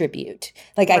also contribute.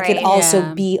 Like I could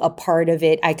also be a part of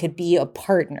it. I could be a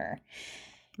partner.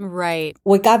 Right.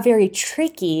 What got very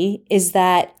tricky is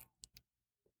that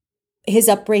his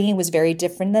upbringing was very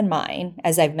different than mine,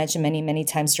 as I've mentioned many, many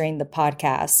times during the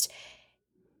podcast.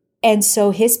 And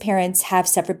so his parents have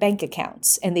separate bank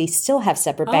accounts, and they still have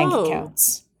separate bank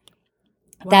accounts.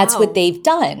 That's what they've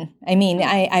done. I mean,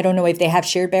 I don't know if they have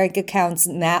shared bank accounts,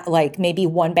 and that like maybe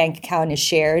one bank account is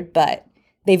shared, but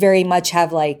they very much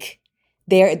have like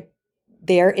their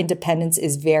independence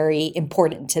is very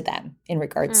important to them in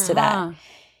regards to that.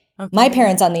 Okay. My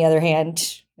parents, on the other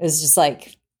hand, is just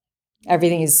like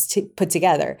everything is put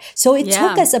together. So it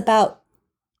took us about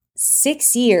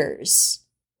 6 years.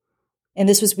 And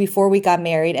this was before we got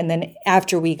married. And then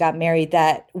after we got married,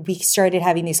 that we started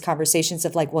having these conversations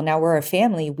of like, well, now we're a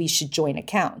family. We should join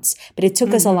accounts. But it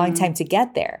took us a long time to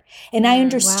get there. And I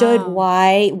understood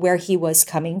where he was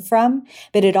coming from.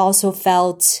 But it also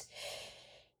felt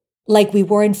like we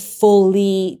weren't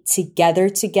fully together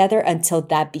until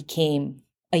that became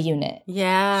a unit.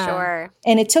 Yeah. Sure.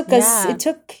 And it took us, it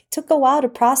took a while to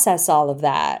process all of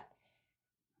that.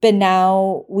 But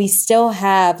now we still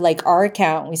have like our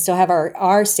account, we still have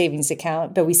our savings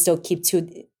account, but we still keep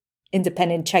 2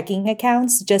 independent checking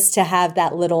accounts just to have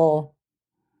that little,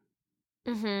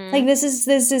 like this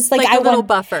is like I little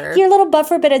buffer. Your little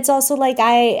buffer, but it's also like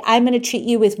I'm going to treat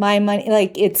you with my money.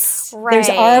 Like there's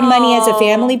our money as a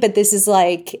family, but this is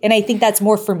like, and I think that's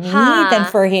more for me than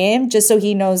for him, just so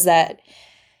he knows that.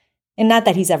 And not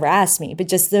that he's ever asked me, but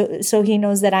just so he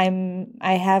knows that I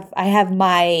have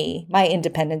my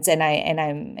independence, and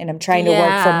I'm trying to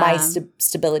work for my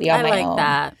stability on my own. I like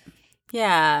that.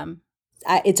 Yeah,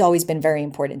 it's always been very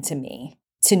important to me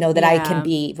to know that I can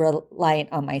be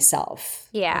reliant on myself.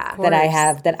 Yeah,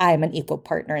 that I'm an equal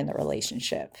partner in the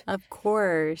relationship. Of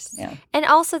course. Yeah, and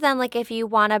also then like if you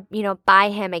want to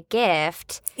buy him a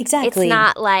gift, exactly, it's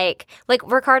not like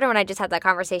Ricardo and I just had that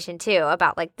conversation too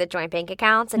about like the joint bank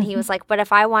accounts, and he was like, but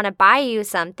if I want to buy you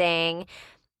something,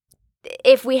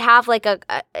 if we have like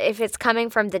if it's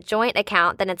coming from the joint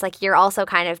account, then it's like you're also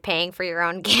kind of paying for your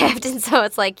own gift, and so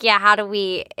it's like how do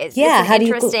we? It's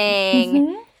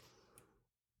interesting.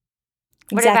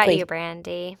 What about you,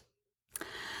 Brandy?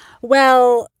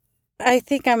 Well, I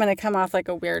think I'm going to come off like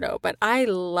a weirdo, but I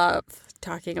love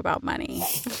talking about money.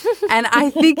 And I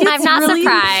think it's I'm not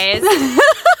surprised.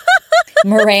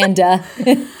 Miranda.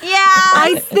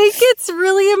 I think it's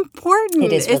really important.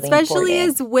 It is really especially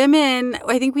important. As women.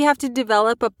 I think we have to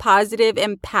develop a positive,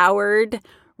 empowered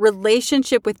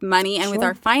relationship with money and with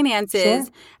our finances.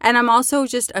 Sure. And I'm also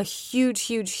just a huge,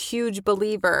 huge, huge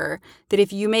believer that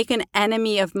if you make an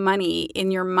enemy of money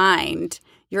in your mind,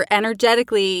 you're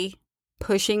energetically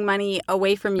pushing money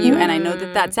away from you. And I know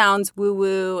that sounds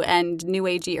woo-woo and new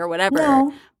agey or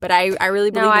whatever, but I really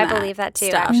believe in that. No, I believe that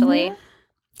too, actually.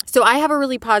 So I have a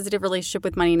really positive relationship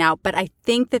with money now, but I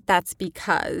think that that's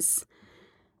because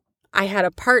I had a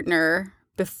partner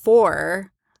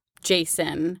before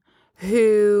Jason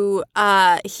who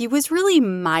he was really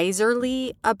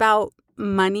miserly about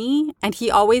money, and he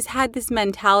always had this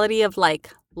mentality of like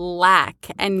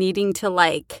lack and needing to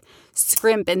like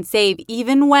scrimp and save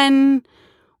even when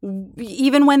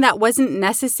that wasn't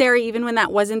necessary, even when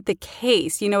that wasn't the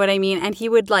case, you know what I mean? And he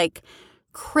would like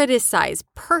criticize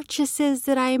purchases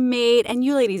that I made, and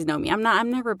you ladies know me,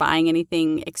 I'm never buying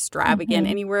anything extravagant,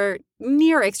 anywhere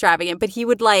near extravagant, but he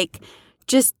would like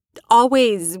just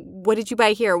always, what did you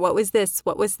buy here? What was this?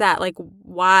 What was that? Like,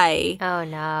 why? Oh,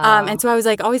 no. And so I was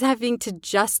like always having to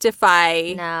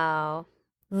justify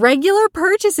regular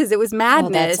purchases. It was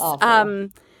madness. Oh, that's awful.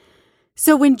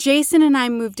 So when Jason and I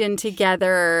moved in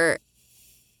together,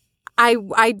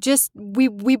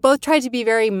 we both tried to be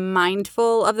very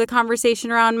mindful of the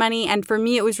conversation around money. And for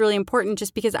me, it was really important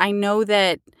just because I know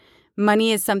that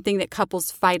money is something that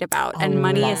couples fight about, and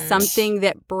money is something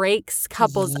that breaks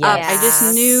couples up. I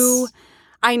just knew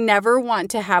I never want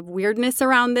to have weirdness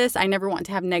around this. I never want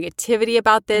to have negativity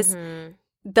about this.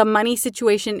 The money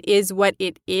situation is what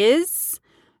it is.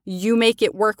 You make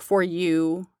it work for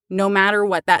you no matter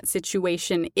what that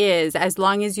situation is, as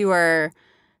long as you are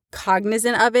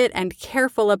cognizant of it and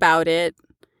careful about it,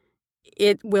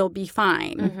 it will be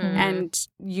fine. And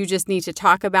you just need to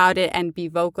talk about it and be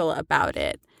vocal about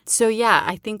it. So, yeah,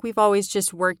 I think we've always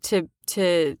just worked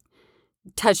to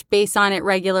touch base on it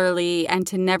regularly and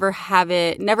to never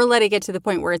let it get to the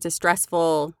point where it's a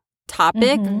stressful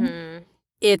topic.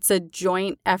 It's a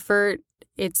joint effort.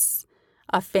 It's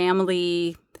a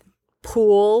family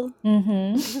pool.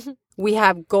 We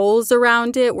have goals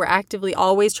around it. We're actively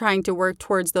always trying to work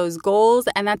towards those goals.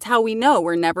 And that's how we know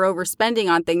we're never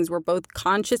overspending on things. We're both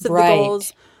conscious of the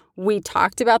goals. We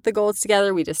talked about the goals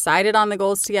together. We decided on the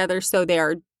goals together. So they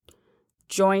are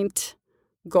joint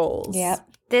goals. Yep.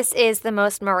 This is the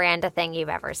most Miranda thing you've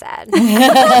ever said. It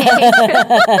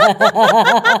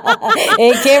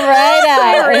came right out.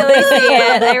 I really see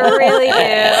it. I really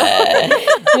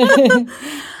do.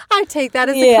 I take that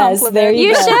as a compliment. There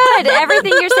you go. should.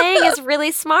 Everything you're saying is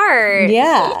really smart.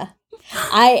 Yeah.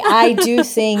 I do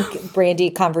think, Brandy,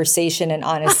 conversation and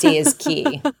honesty is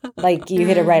key. Like, you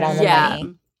hit it right on the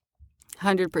money.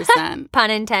 100%.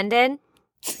 Pun intended.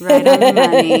 Right on the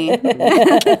money.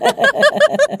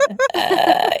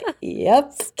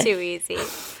 Yep. It's too easy.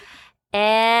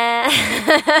 And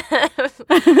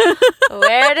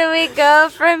where do we go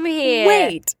from here?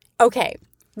 Wait. Okay.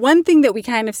 One thing that we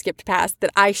kind of skipped past that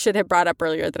I should have brought up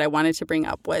earlier that I wanted to bring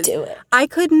up was Do it. I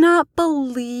could not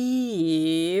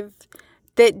believe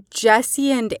that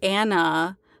Jessie and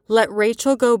Anna let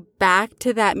Rachel go back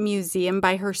to that museum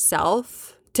by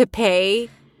herself to pay.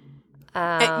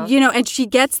 And she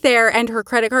gets there and her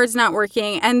credit card's not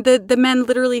working. And the men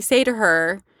literally say to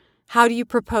her, how do you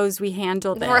propose we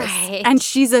handle this? Right. And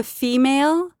she's a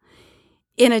female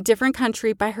in a different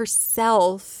country by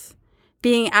herself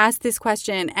being asked this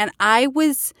question. And I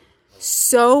was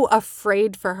so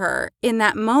afraid for her in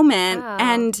that moment. Wow.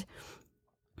 And,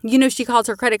 she calls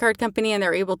her credit card company and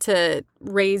they're able to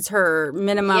raise her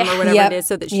minimum or whatever it is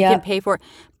so that she can pay for it.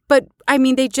 But, I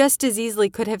mean, they just as easily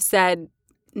could have said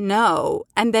no.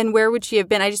 And then where would she have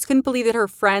been? I just couldn't believe that her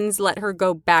friends let her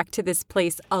go back to this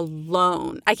place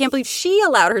alone. I can't believe she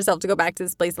allowed herself to go back to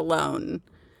this place alone.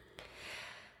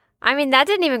 I mean, that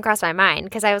didn't even cross my mind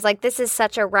because I was like, this is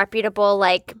such a reputable,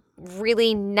 like,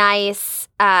 really nice,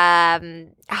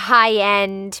 high-end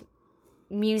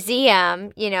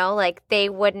museum, like they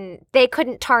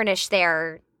couldn't tarnish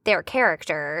their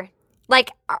character.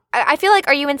 Like, I feel like,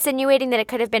 are you insinuating that it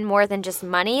could have been more than just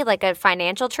money, like a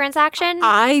financial transaction?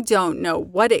 I don't know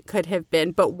what it could have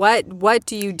been, but what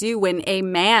do you do when a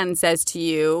man says to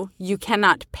you, you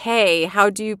cannot pay? How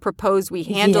do you propose we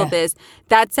handle this?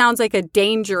 That sounds like a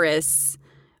dangerous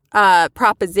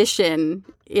proposition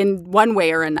in one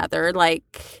way or another.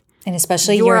 Like, and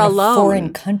especially you're in alone. A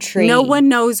foreign country. No one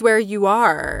knows where you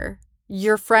are.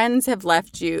 Your friends have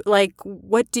left you. Like,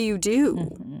 what do you do?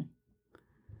 Mm-hmm.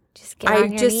 Just get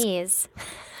on your knees.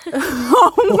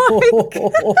 Oh, my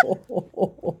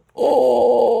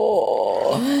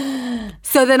God.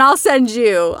 So then I'll send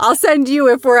you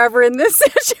if we're ever in this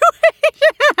situation.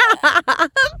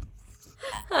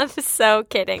 I'm so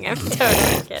kidding. I'm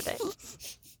totally kidding.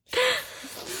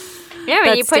 Yeah,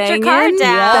 when you put your card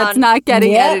down. That's not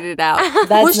getting edited out.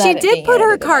 Well, she did put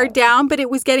her card down, but it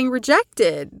was getting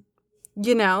rejected.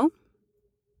 Then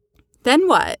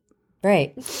what?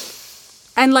 Right.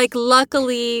 And, like,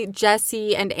 luckily,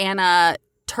 Jessie and Anna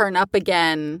turn up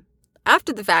again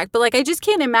after the fact. But, like, I just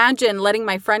can't imagine letting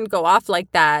my friend go off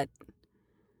like that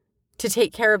to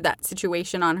take care of that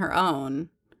situation on her own.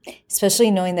 Especially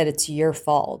knowing that it's your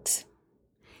fault.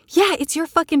 Yeah, it's your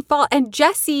fucking fault. And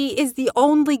Jesse is the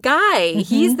only guy. Mm-hmm.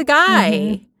 He's the guy.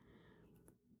 Mm-hmm.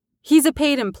 He's a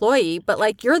paid employee, but,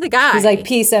 like, you're the guy. He's like,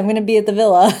 peace, I'm going to be at the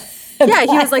villa. Yeah,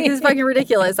 he was like, this is fucking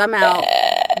ridiculous. I'm out.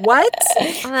 What?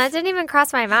 Well, that didn't even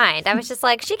cross my mind. I was just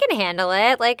like, she can handle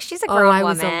it. Like, she's a grown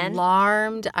woman.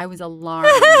 I was alarmed.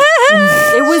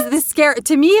 It was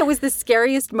to me, it was the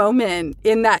scariest moment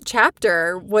in that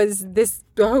chapter was this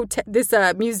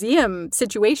museum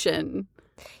situation.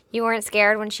 You weren't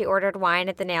scared when she ordered wine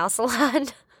at the nail salon?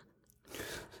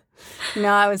 No,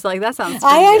 I was like, that sounds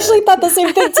I actually thought the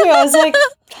same thing, too. I was like,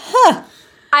 huh.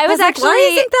 I was actually. Why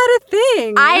isn't that a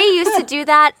thing? I used to do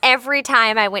that every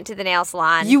time I went to the nail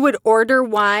salon. You would order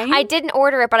wine? I didn't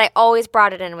order it, but I always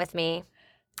brought it in with me.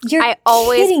 I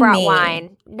always brought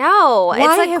wine. No,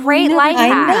 it's a great life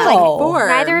hack. I know.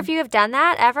 Neither of you have done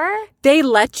that ever? They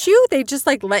let you? They just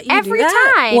like let you every do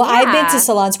that? time. Well, I've been to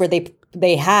salons where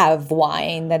they have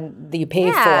wine that you pay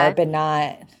for, but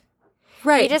not.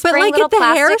 Right. You just but bring like little at the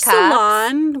hair plastic cups.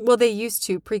 salon, well, they used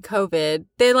to pre-COVID,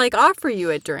 they like offer you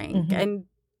a drink and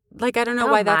Like, I don't know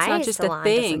why that's not just a salon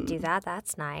thing. doesn't do that.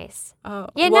 That's nice. Oh,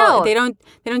 Yeah, well, no. they don't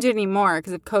do it anymore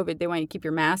because of COVID. They want you to keep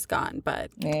your mask on,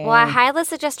 but Well, I highly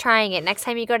suggest trying it. Next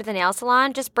time you go to the nail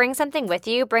salon, just bring something with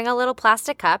you. Bring a little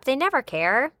plastic cup. They never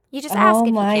care. You just ask if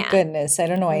you can. Oh my goodness. I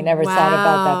don't know. I never thought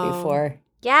about that before.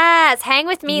 Yes, hang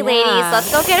with me, Yeah. ladies.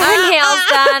 Let's go get our nails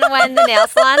done when the nail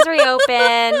salons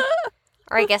reopen.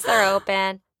 Or I guess they're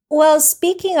open. Well,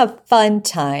 speaking of fun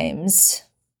times,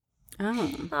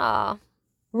 Oh.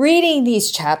 reading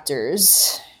these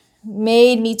chapters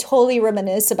made me totally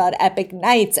reminisce about epic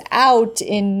nights out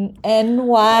in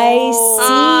NYC.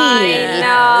 I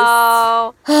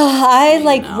know. I,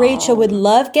 like Rachel, would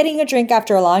love getting a drink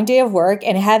after a long day of work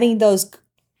and having those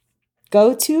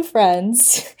go-to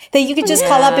friends that you could just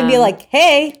call up and be like,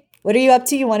 hey, what are you up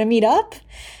to? You want to meet up?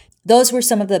 Those were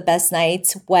some of the best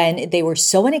nights when they were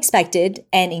so unexpected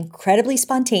and incredibly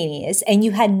spontaneous, and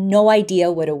you had no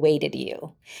idea what awaited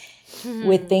you.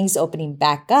 With things opening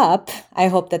back up, I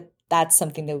hope that that's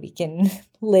something that we can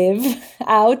live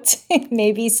out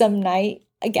maybe some night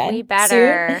again. We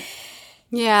better.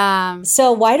 Soon. yeah.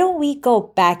 So why don't we go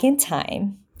back in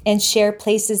time and share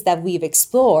places that we've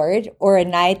explored or a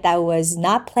night that was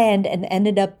not planned and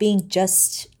ended up being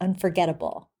just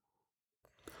unforgettable?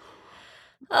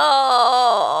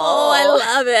 Oh, I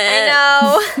love it.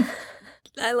 I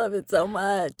know. I love it so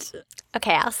much.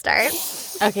 Okay, I'll start.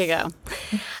 Okay, go.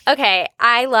 Okay,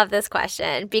 I love this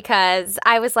question because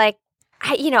I was like,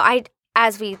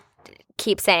 as we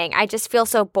keep saying, I just feel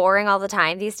so boring all the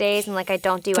time these days, and like I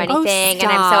don't do anything, and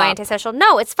I'm so stop. antisocial.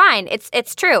 No, it's fine.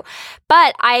 It's true,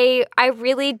 but I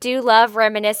really do love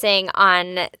reminiscing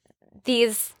on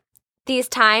these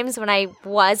times when I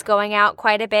was going out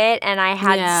quite a bit and I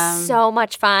had so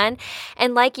much fun.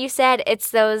 And like you said,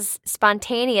 it's those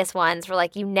spontaneous ones where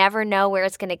like you never know where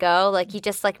it's going to go. Like you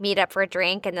just like meet up for a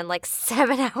drink and then like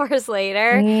 7 hours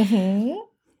later. Mm-hmm.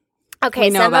 Okay, We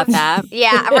know about that.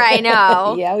 Yeah, right, I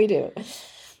know. Yeah, we do.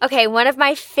 Okay, one of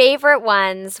my favorite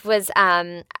ones was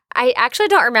I actually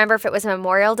don't remember if it was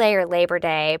Memorial Day or Labor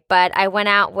Day, but I went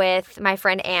out with my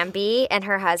friend Ambi and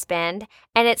her husband,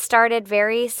 and it started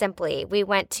very simply. We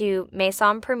went to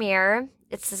Maison Premier.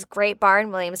 It's this great bar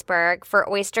in Williamsburg for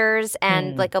oysters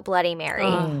and like a Bloody Mary.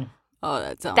 Oh,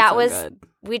 that sounds That so was good.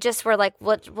 we just were like,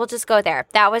 we'll just go there.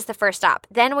 That was the first stop.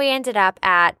 Then we ended up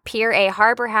at Pier A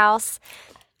Harbor House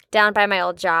down by my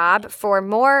old job for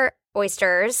more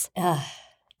oysters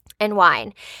and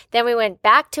wine. Then we went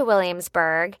back to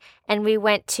Williamsburg and we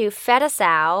went to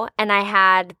Fedasau and I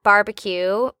had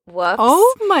barbecue. Whoops.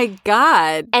 Oh my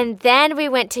God. And then we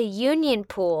went to Union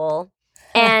Pool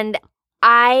and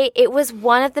it was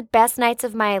one of the best nights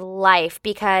of my life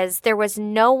because there was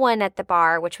no one at the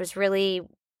bar, which was really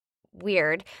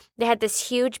weird. They had this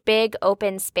huge, big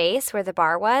open space where the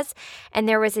bar was, and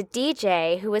there was a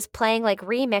DJ who was playing like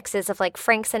remixes of like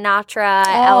Frank Sinatra,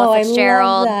 Ella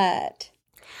Fitzgerald. I love that.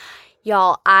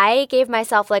 Y'all, I gave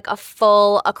myself like a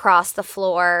full across the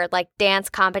floor like dance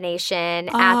combination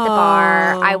at the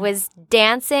bar. I was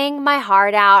dancing my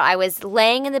heart out. I was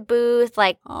laying in the booth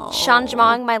like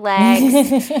shanjamong my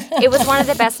legs. It was one of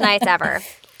the best nights ever.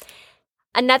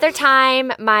 Another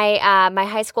time, my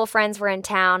high school friends were in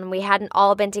town. We hadn't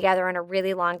all been together in a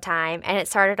really long time, and it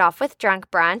started off with drunk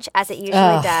brunch, as it usually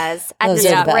does. At Those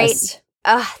this are the great,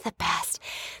 best. the best.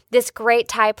 This great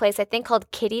Thai place, I think called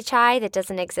Kitty Chai, that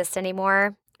doesn't exist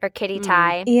anymore, or Kitty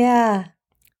Thai. Yeah.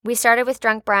 We started with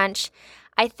drunk brunch.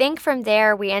 I think from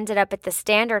there we ended up at the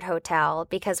Standard Hotel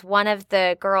because one of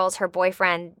the girls, her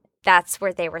boyfriend, that's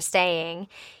where they were staying.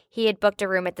 He had booked a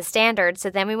room at the Standard. So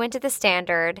then we went to the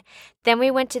Standard. Then we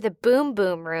went to the Boom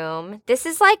Boom Room. This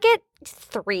is like at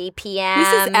 3 p.m.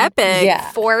 This is epic.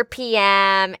 Yeah. 4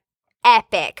 p.m.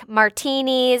 Epic.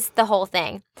 Martinis, the whole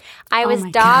thing. I was my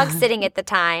dog God. sitting at the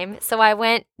time. So I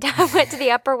went to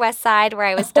the Upper West Side where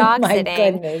I was dog My sitting.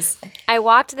 goodness. I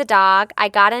walked the dog. I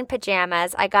got in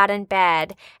pajamas. I got in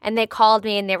bed. And they called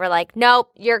me and they were like,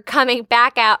 nope, you're coming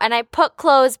back out. And I put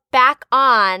clothes back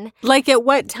on. Like, at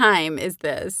what time is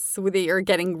this? Whether you're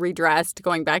getting redressed,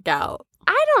 going back out?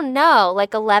 I don't know,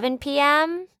 like 11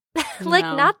 p.m. Like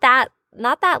No. not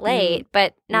that late,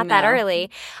 but not that No. early.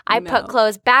 I No. put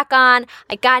clothes back on.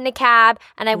 I got in a cab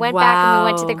and I went back and we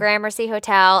went to the Wow. Gramercy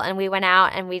Hotel and we went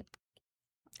out and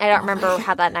I don't remember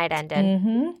how that night ended.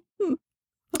 Mm-hmm.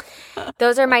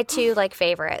 Those are my two like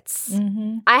favorites.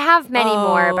 Mm-hmm. I have many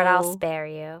more, but I'll Oh. spare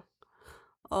you.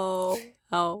 Oh.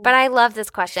 But I love this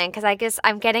question because I guess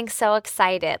I'm getting so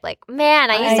excited. Like,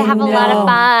 man, I used to I have a lot know. of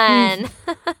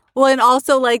fun. Well, and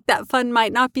also, like, that fun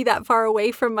might not be that far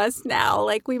away from us now.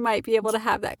 Like, we might be able to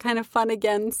have that kind of fun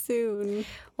again soon.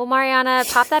 Well, Mariana,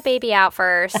 pop that baby out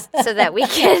first so that we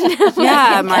can.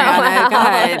 Yeah, Mariana, go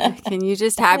ahead. Can you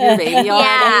just have your baby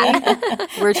already? Yeah.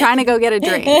 We're trying to go get a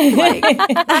drink. Like.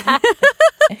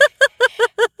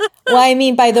 Well, I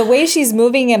mean, by the way she's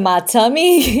moving in my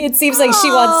tummy, it seems like she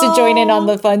wants to join in on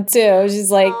the fun too.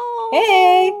 She's like,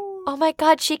 hey. Oh my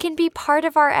God, she can be part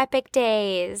of our epic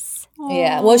days.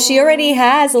 Yeah. Well, she already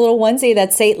has a little onesie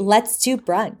that say, let's do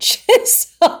brunch.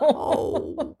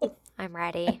 So, I'm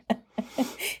ready.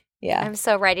 yeah. I'm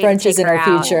so ready Brunch to take is in her our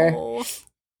out. future.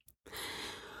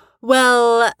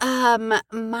 Well,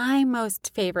 my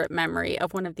most favorite memory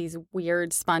of one of these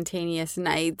weird, spontaneous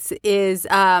nights is,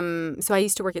 so I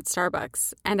used to work at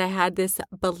Starbucks, and I had this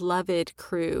beloved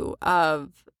crew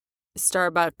of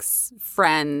Starbucks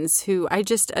friends who I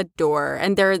just adore.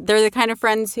 And they're the kind of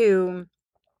friends who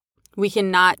we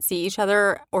cannot see each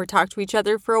other or talk to each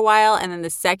other for a while. And then the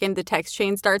second the text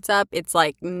chain starts up, it's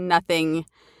like nothing,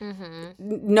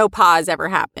 no pause ever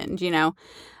happened, you know?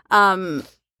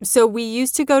 So we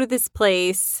used to go to this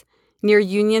place near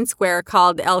Union Square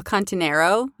called El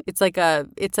Cantinero. It's like a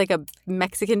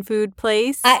Mexican food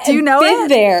place. Do you know I've been it?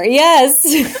 there, yes.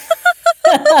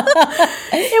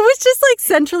 It was just like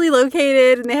centrally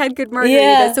located and they had good margaritas.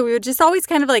 Yeah. So we would just always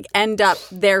kind of like end up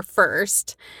there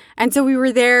first. And so we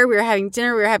were there, we were having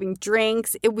dinner, we were having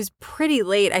drinks. It was pretty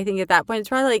late, I think, at that point. It's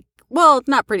probably like, well,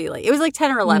 not pretty late. It was like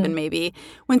 10 or 11 maybe,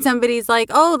 when somebody's like,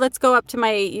 oh, let's go up to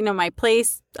my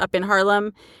place up in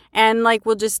Harlem and like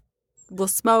we'll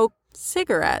smoke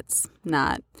cigarettes.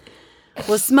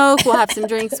 We'll smoke, we'll have some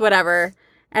drinks, whatever.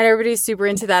 And everybody's super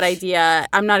into that idea.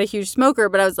 I'm not a huge smoker,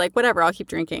 but I was like, whatever, I'll keep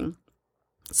drinking.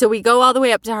 So we go all the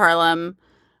way up to Harlem.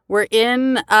 We're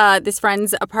in this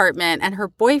friend's apartment, and her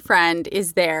boyfriend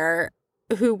is there,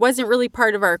 who wasn't really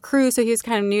part of our crew. So he was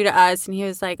kind of new to us. And he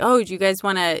was like, oh, do you guys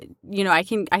want to, I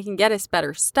can get us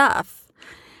better stuff.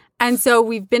 And so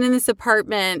we've been in this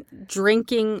apartment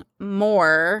drinking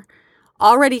more,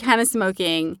 already kind of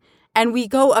smoking. And we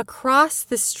go across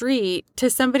the street to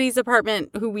somebody's apartment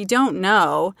who we don't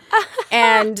know.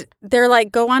 And they're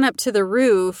like, go on up to the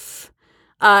roof.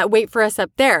 Wait for us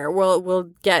up there. We'll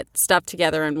get stuff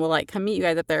together and we'll like come meet you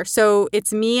guys up there. So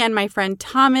it's me and my friend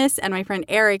Thomas and my friend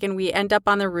Eric. And we end up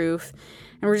on the roof.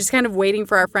 And we're just kind of waiting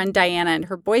for our friend Diana and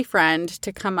her boyfriend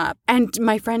to come up. And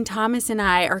my friend Thomas and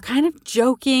I are kind of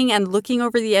joking and looking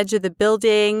over the edge of the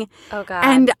building. Oh, God.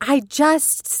 And I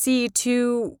just see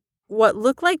two what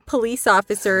looked like police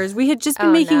officers. We had just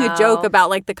been making a joke about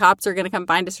like the cops are going to come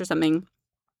find us or something.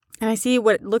 And I see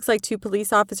what looks like two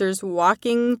police officers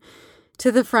walking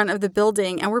to the front of the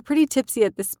building. And we're pretty tipsy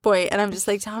at this point. And I'm just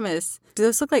like, Thomas, do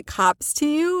those look like cops to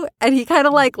you? And he kind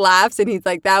of like laughs and he's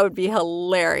like, that would be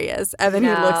hilarious. And then he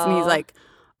looks and he's like,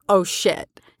 oh, shit.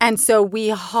 And so we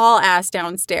haul ass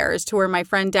downstairs to where my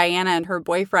friend Diana and her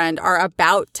boyfriend are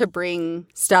about to bring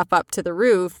stuff up to the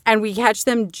roof. And we catch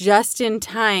them just in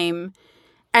time.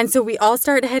 And so we all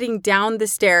start heading down the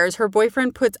stairs. Her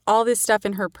boyfriend puts all this stuff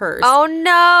in her purse. Oh,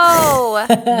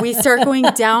 no. We start going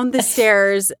down the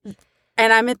stairs.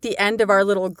 And I'm at the end of our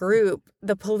little group.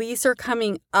 The police are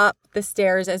coming up the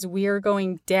stairs as we're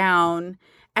going down.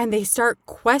 And they start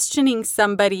questioning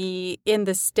somebody in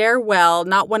the stairwell,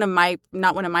 not one of my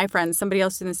friends, somebody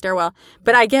else in the stairwell.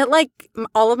 But I get like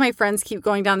all of my friends keep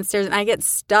going down the stairs and I get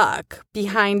stuck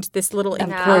behind this little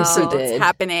encounter that's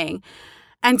happening.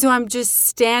 And so I'm just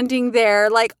standing there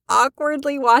like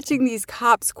awkwardly watching these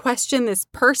cops question this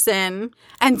person.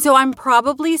 And so I'm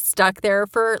probably stuck there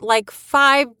for like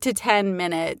 5 to 10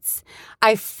 minutes.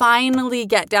 I finally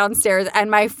get downstairs and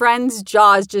my friends'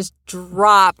 jaws just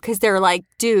drop because they're like,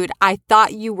 dude, I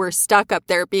thought you were stuck up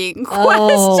there being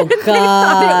questioned. Oh, God. They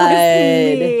thought it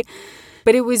was me.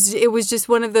 But it was just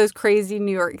one of those crazy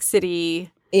New York City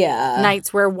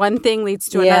nights where one thing leads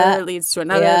to another, leads to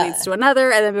another, leads to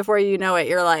another. And then before you know it,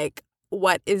 you're like,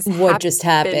 what just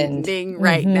happened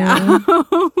right now?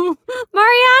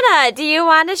 Mariana, do you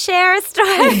want to share a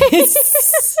story?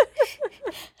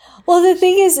 Well, the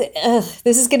thing is,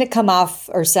 this is going to come off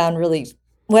or sound really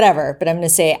whatever, but I'm going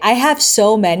to say I have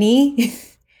so many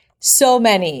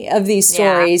of these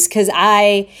stories because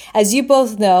as you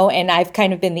both know, and I've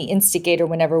kind of been the instigator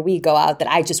whenever we go out, that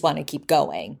I just want to keep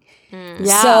going.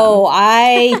 Yeah. So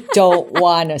I don't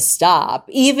want to stop.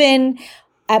 Even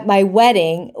at my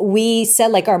wedding, we said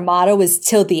like our motto was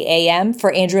till the AM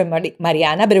for Andrew and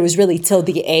Mariana, but it was really till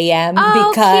the AM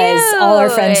because all our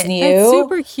friends knew That's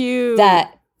super cute.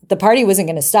 that the party wasn't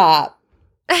going to stop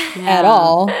at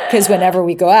all because whenever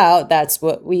we go out, that's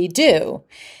what we do.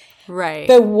 Right.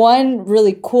 But one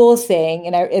really cool thing,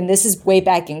 and this is way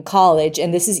back in college,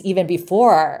 and this is even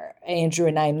before Andrew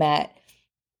and I met,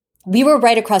 we were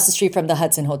right across the street from the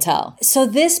Hudson Hotel. So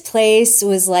this place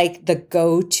was like the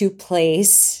go-to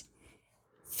place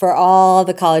for all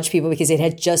the college people because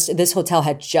this hotel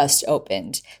had just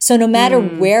opened. So no matter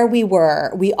where we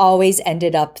were, we always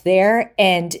ended up there,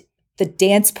 and the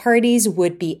dance parties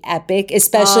would be epic,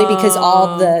 especially because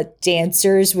all the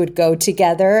dancers would go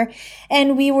together.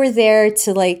 And we were there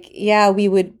to we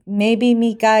would maybe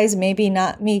meet guys, maybe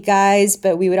not meet guys,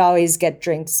 but we would always get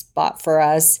drinks bought for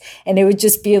us. And it would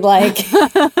just be like,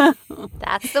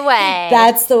 That's the way.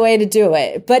 that's the way to do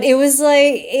it. But it was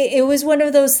it was one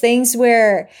of those things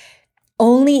where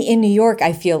only in New York,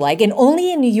 I feel like, and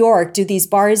only in New York do these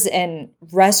bars and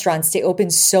restaurants stay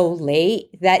open so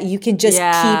late that you can just keep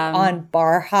on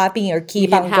bar hopping or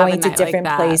keep on going to different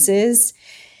places.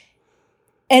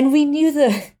 And we knew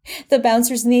the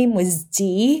bouncer's name was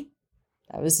D.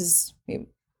 That was his,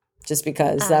 just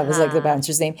because that was the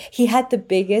bouncer's name. He had the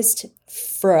biggest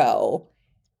fro.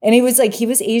 And he was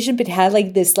Asian, but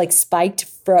had this spiked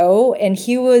fro. And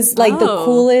he was the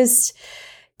coolest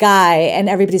guy, and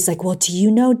everybody's like, well, do you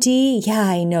know D? Yeah,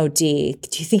 I know D.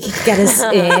 Do you think he could get us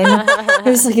in? It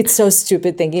was it's so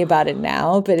stupid thinking about it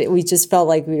now, but we just felt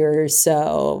like we were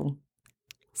so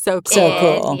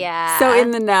cool. Yeah. So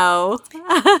in the know.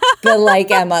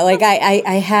 But Emma,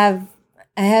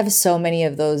 I have so many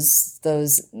of those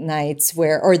nights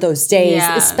or those days,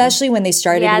 especially when they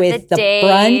started with the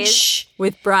brunch.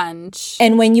 With brunch.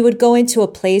 And when you would go into a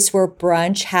place where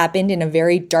brunch happened in a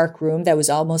very dark room that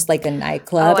was almost like a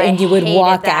nightclub, and you would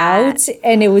walk out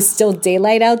and it was still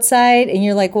daylight outside, and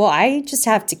you're like, well, I just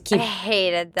have to keep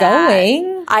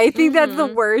going. I think that's the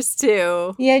worst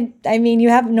too. Yeah, I mean, you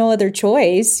have no other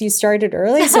choice. You started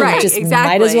early, so you just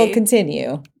might as well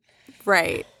continue.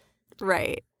 Right.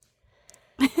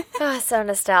 Oh, so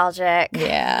nostalgic.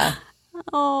 Yeah.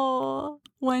 Oh,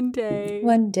 one day.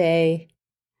 One day.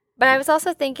 But I was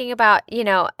also thinking about,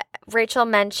 Rachel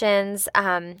mentions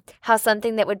how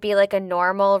something that would be a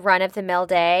normal run-of-the-mill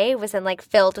day was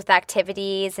filled with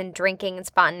activities and drinking and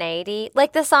spontaneity,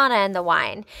 like the sauna and the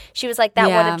wine. She was like, that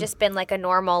would have just been a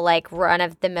normal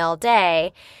run-of-the-mill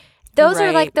day. Those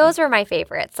are those were my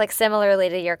favorites. Similarly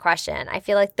to your question, I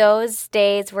feel like those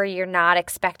days where you're not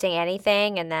expecting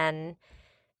anything and then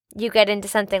you get into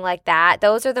something like that,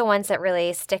 those are the ones that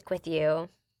really stick with you.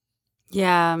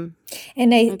 Yeah.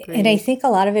 And I think a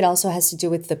lot of it also has to do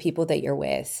with the people that you're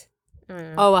with.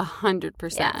 Oh,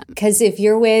 100%. Because if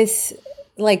you're with,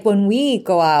 when we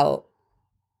go out,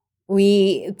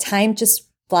 time just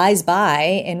flies by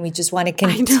and we just want to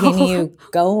continue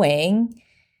going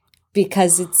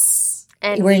because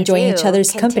we're enjoying each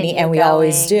other's company, and we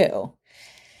always do.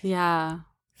 Yeah.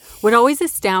 What always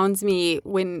astounds me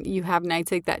when you have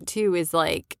nights like that too is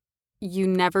you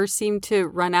never seem to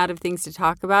run out of things to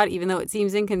talk about, even though it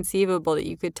seems inconceivable that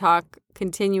you could talk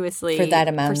continuously for that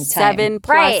amount of for time.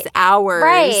 7+ hours.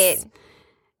 Right.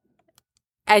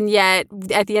 And yet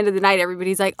at the end of the night,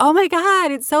 everybody's like, oh my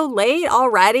God, it's so late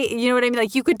already. You know what I mean?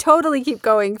 You could totally keep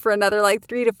going for another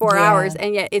 3 to 4 hours.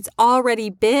 And yet it's already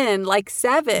been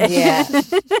 7. Yeah.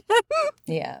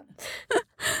 Yeah.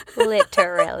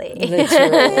 Literally.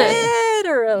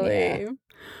 Literally. Yeah.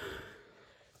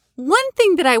 One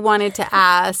thing that I wanted to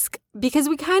ask, because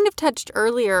we kind of touched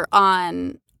earlier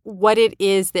on what it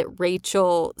is that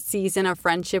Rachel sees in a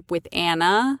friendship with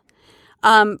Anna.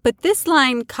 But this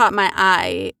line caught my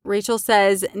eye. Rachel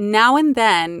says, now and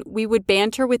then we would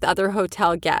banter with other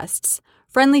hotel guests.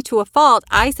 Friendly to a fault,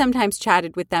 I sometimes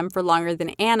chatted with them for longer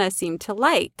than Anna seemed to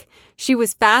like. She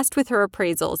was fast with her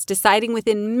appraisals, deciding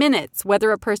within minutes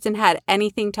whether a person had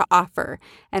anything to offer,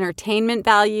 entertainment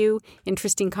value,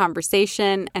 interesting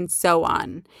conversation, and so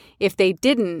on. If they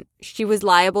didn't, she was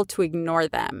liable to ignore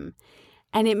them.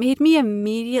 And it made me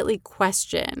immediately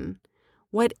question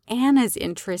what Anna's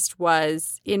interest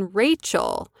was in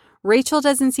Rachel. Rachel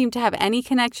doesn't seem to have any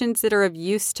connections that are of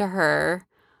use to her.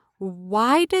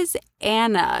 Why does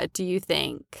Anna, do you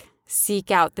think,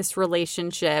 seek out this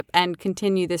relationship and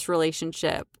continue this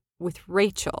relationship with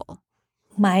Rachel?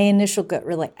 My initial gut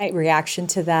reaction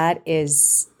to that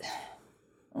is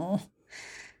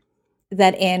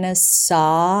that Anna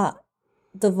saw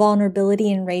the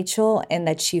vulnerability in Rachel and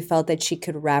that she felt that she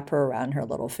could wrap her around her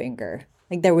little finger.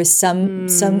 There was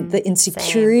the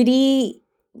insecurity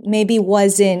maybe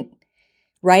wasn't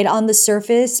right on the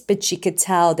surface, but she could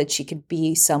tell that she could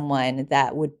be someone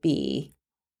that would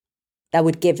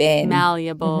give in.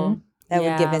 Malleable. Mm-hmm. That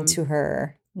would give in to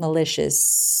her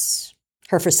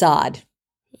her facade.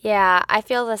 Yeah, I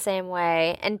feel the same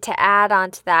way. And to add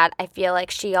on to that, I feel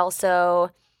like she also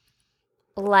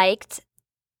liked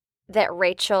that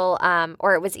Rachel,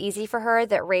 or it was easy for her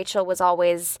that Rachel was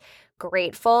always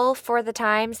grateful for the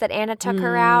times that Anna took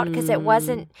her out, because it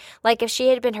wasn't like if she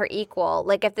had been her equal,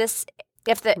 like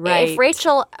if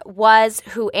Rachel was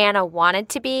who Anna wanted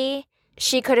to be,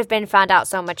 she could have been found out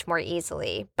so much more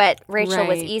easily. But Rachel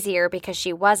was easier because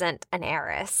she wasn't an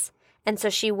heiress. And so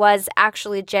she was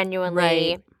actually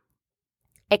genuinely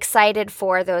excited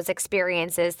for those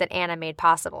experiences that Anna made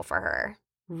possible for her.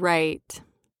 Right.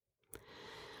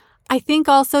 I think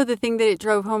also the thing that it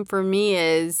drove home for me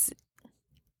is,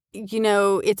 you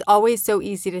know, it's always so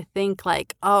easy to think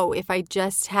like, oh, if I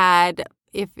just had,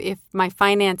 if my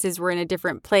finances were in a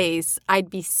different place, I'd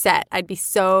be set. I'd be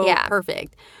so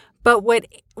perfect. But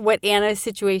what Anna's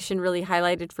situation really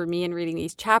highlighted for me in reading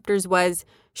these chapters was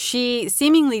she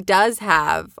seemingly does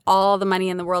have all the money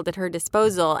in the world at her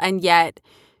disposal, and yet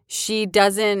she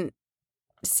doesn't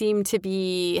seem to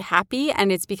be happy.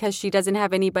 And it's because she doesn't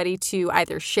have anybody to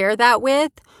either share that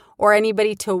with or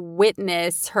anybody to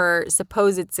witness her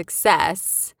supposed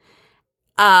success,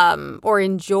 or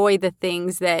enjoy the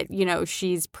things that, you know,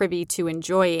 she's privy to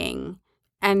enjoying.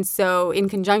 And so in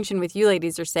conjunction with you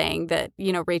ladies are saying that,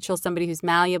 you know, Rachel's somebody who's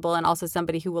malleable and also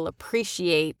somebody who will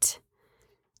appreciate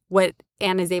what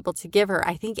Anna's able to give her.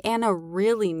 I think Anna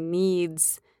really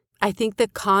needs, I think the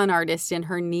con artist in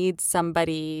her needs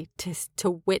somebody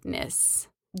to witness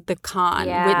the con,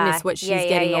 witness what she's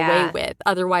getting away with.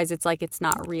 Otherwise, it's like it's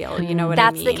not real. You know what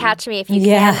I mean? That's the catch me if you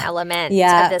can element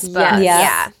of this book.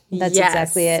 That's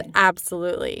exactly it.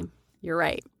 Absolutely. You're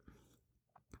right.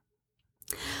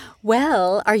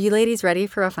 Well, are you ladies ready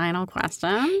for a final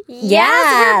question?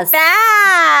 Yes, we're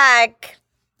back.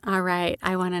 All right.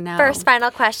 I want to know. First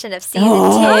final question of season 2.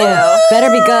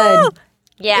 Better be good.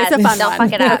 Yes, it's a fun don't one.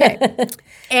 fuck it up. Okay.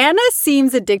 Anna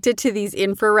seems addicted to these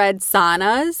infrared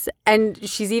saunas, and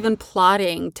she's even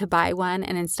plotting to buy one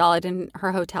and install it in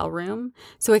her hotel room.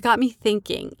 So it got me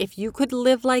thinking, if you could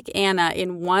live like Anna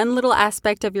in one little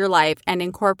aspect of your life and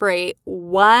incorporate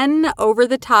one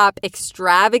over-the-top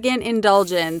extravagant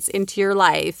indulgence into your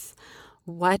life,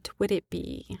 what would it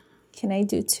be? Can I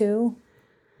do 2?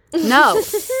 No.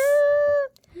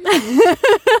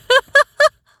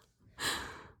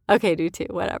 Okay, do 2,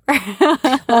 whatever.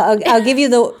 Well, I'll give you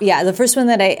the first one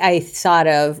that I thought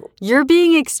of. You're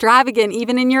being extravagant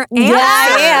even in your answer. Yeah,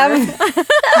 I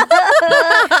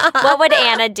am. What would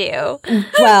Anna do?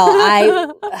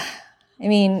 Well, I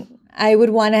mean, I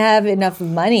would want to have enough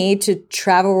money to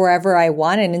travel wherever I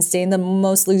wanted and stay in the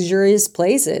most luxurious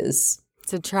places.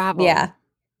 To travel. Yeah,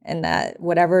 and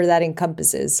whatever that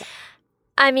encompasses.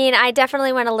 I mean, I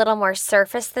definitely went a little more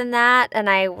surface than that, and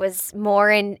I was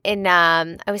more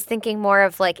I was thinking more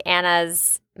of like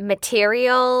Anna's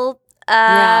material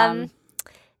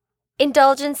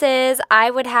indulgences.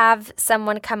 I would have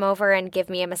someone come over and give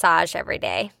me a massage every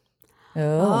day.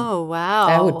 Oh, wow.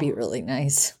 That would be really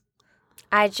nice.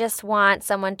 I just want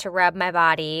someone to rub my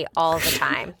body all the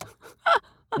time.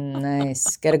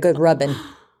 Nice. Get a good rubbing.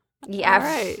 Yeah, all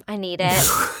right. I need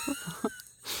it.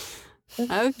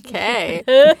 Okay.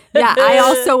 Yeah, I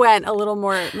also went a little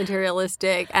more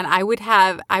materialistic, and I would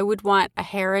want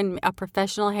a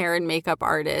professional hair and makeup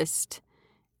artist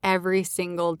every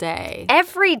single day.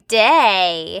 Every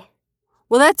day.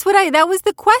 Well, that was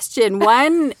the question.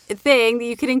 One thing that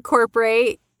you could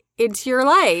incorporate into your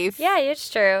life. Yeah, it's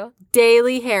true.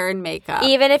 Daily hair and makeup.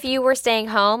 Even if you were staying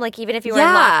home, like even if you were in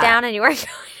lockdown and you weren't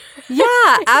going.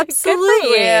 Yeah, absolutely.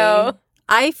 Good for you.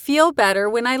 I feel better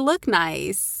when I look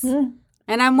nice.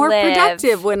 And I'm more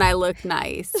productive when I look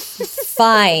nice.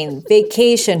 Fine.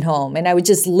 Vacation home. And I would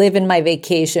just live in my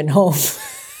vacation home.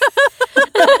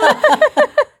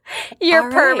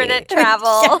 Your permanent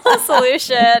travel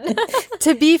solution.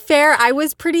 To be fair, I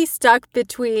was pretty stuck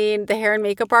between the hair and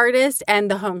makeup artist and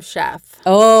the home chef.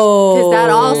 Oh. Because that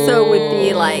also would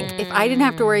be like, if I didn't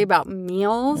have to worry about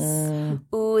meals.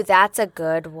 Ooh, that's a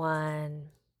good one.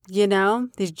 You know,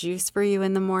 there's juice for you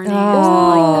in the morning.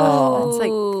 Oh. It's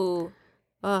like,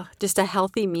 just a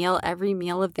healthy meal every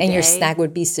meal of the day. And your snack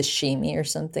would be sashimi or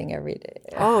something every day.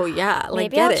 Oh, yeah.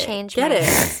 Like, Maybe I'll change my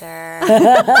answer.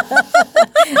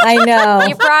 I know.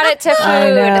 You brought it to food. I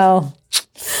know.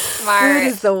 Smart. Food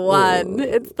is the one.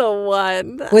 It's the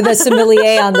one. With a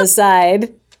sommelier on the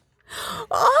side.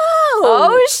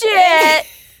 Oh, shit.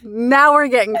 Now we're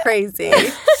getting crazy.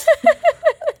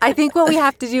 I think what we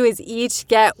have to do is each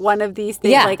get one of these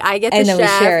things. Yeah. Like, I get the And then we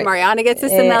share chef, it. Mariana gets the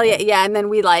sommelier. Yeah, and then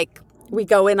we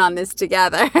go in on this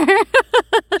together.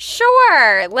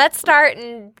 Sure. Let's start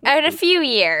in a few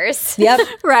years. Yep.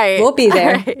 Right. We'll be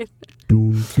there.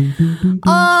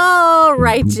 All right.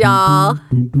 right, y'all.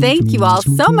 Thank you all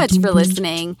so much for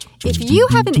listening. If you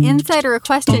have an insight or a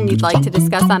question you'd like to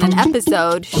discuss on an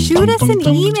episode, shoot us an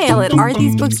email at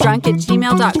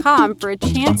arethisebooksdrunk@gmail.com for a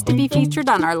chance to be featured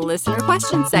on our listener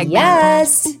question segment.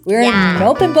 Yes, we're an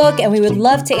open book and we would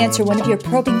love to answer one of your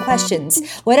probing questions.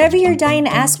 Whatever you're dying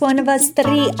to ask one of us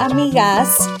three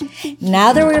amigas.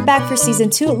 Now that we're back for season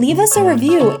 2, leave us a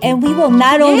review and we will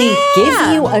not only give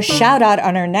you a shout out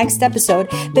on our next episode,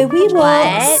 but we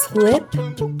will slip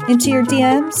into your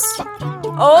DMs.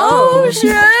 Oh,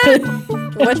 shit.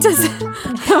 What does...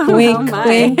 Wink,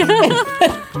 wink.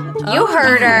 You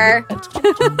heard her.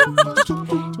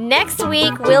 Next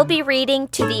week, we'll be reading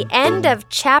to the end of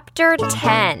chapter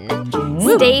 10.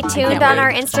 Stay tuned on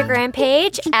our Instagram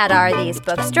page at Are These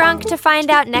Books Drunk to find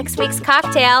out next week's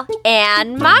cocktail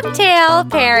and mocktail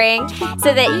pairing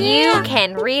so that you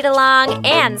can read along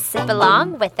and sip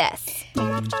along with us.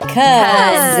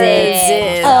 'Cause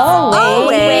it's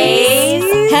always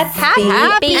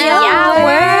happy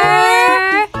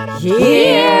hour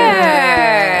here.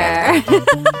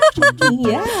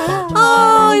 Yeah.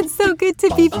 Oh, it's so good to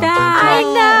be back. I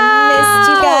know. Missed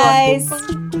you guys.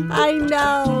 I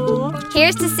know.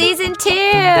 Here's to season 2.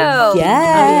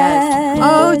 Yes.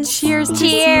 Oh, cheers to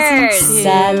Cheers.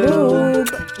 season 2. Salud.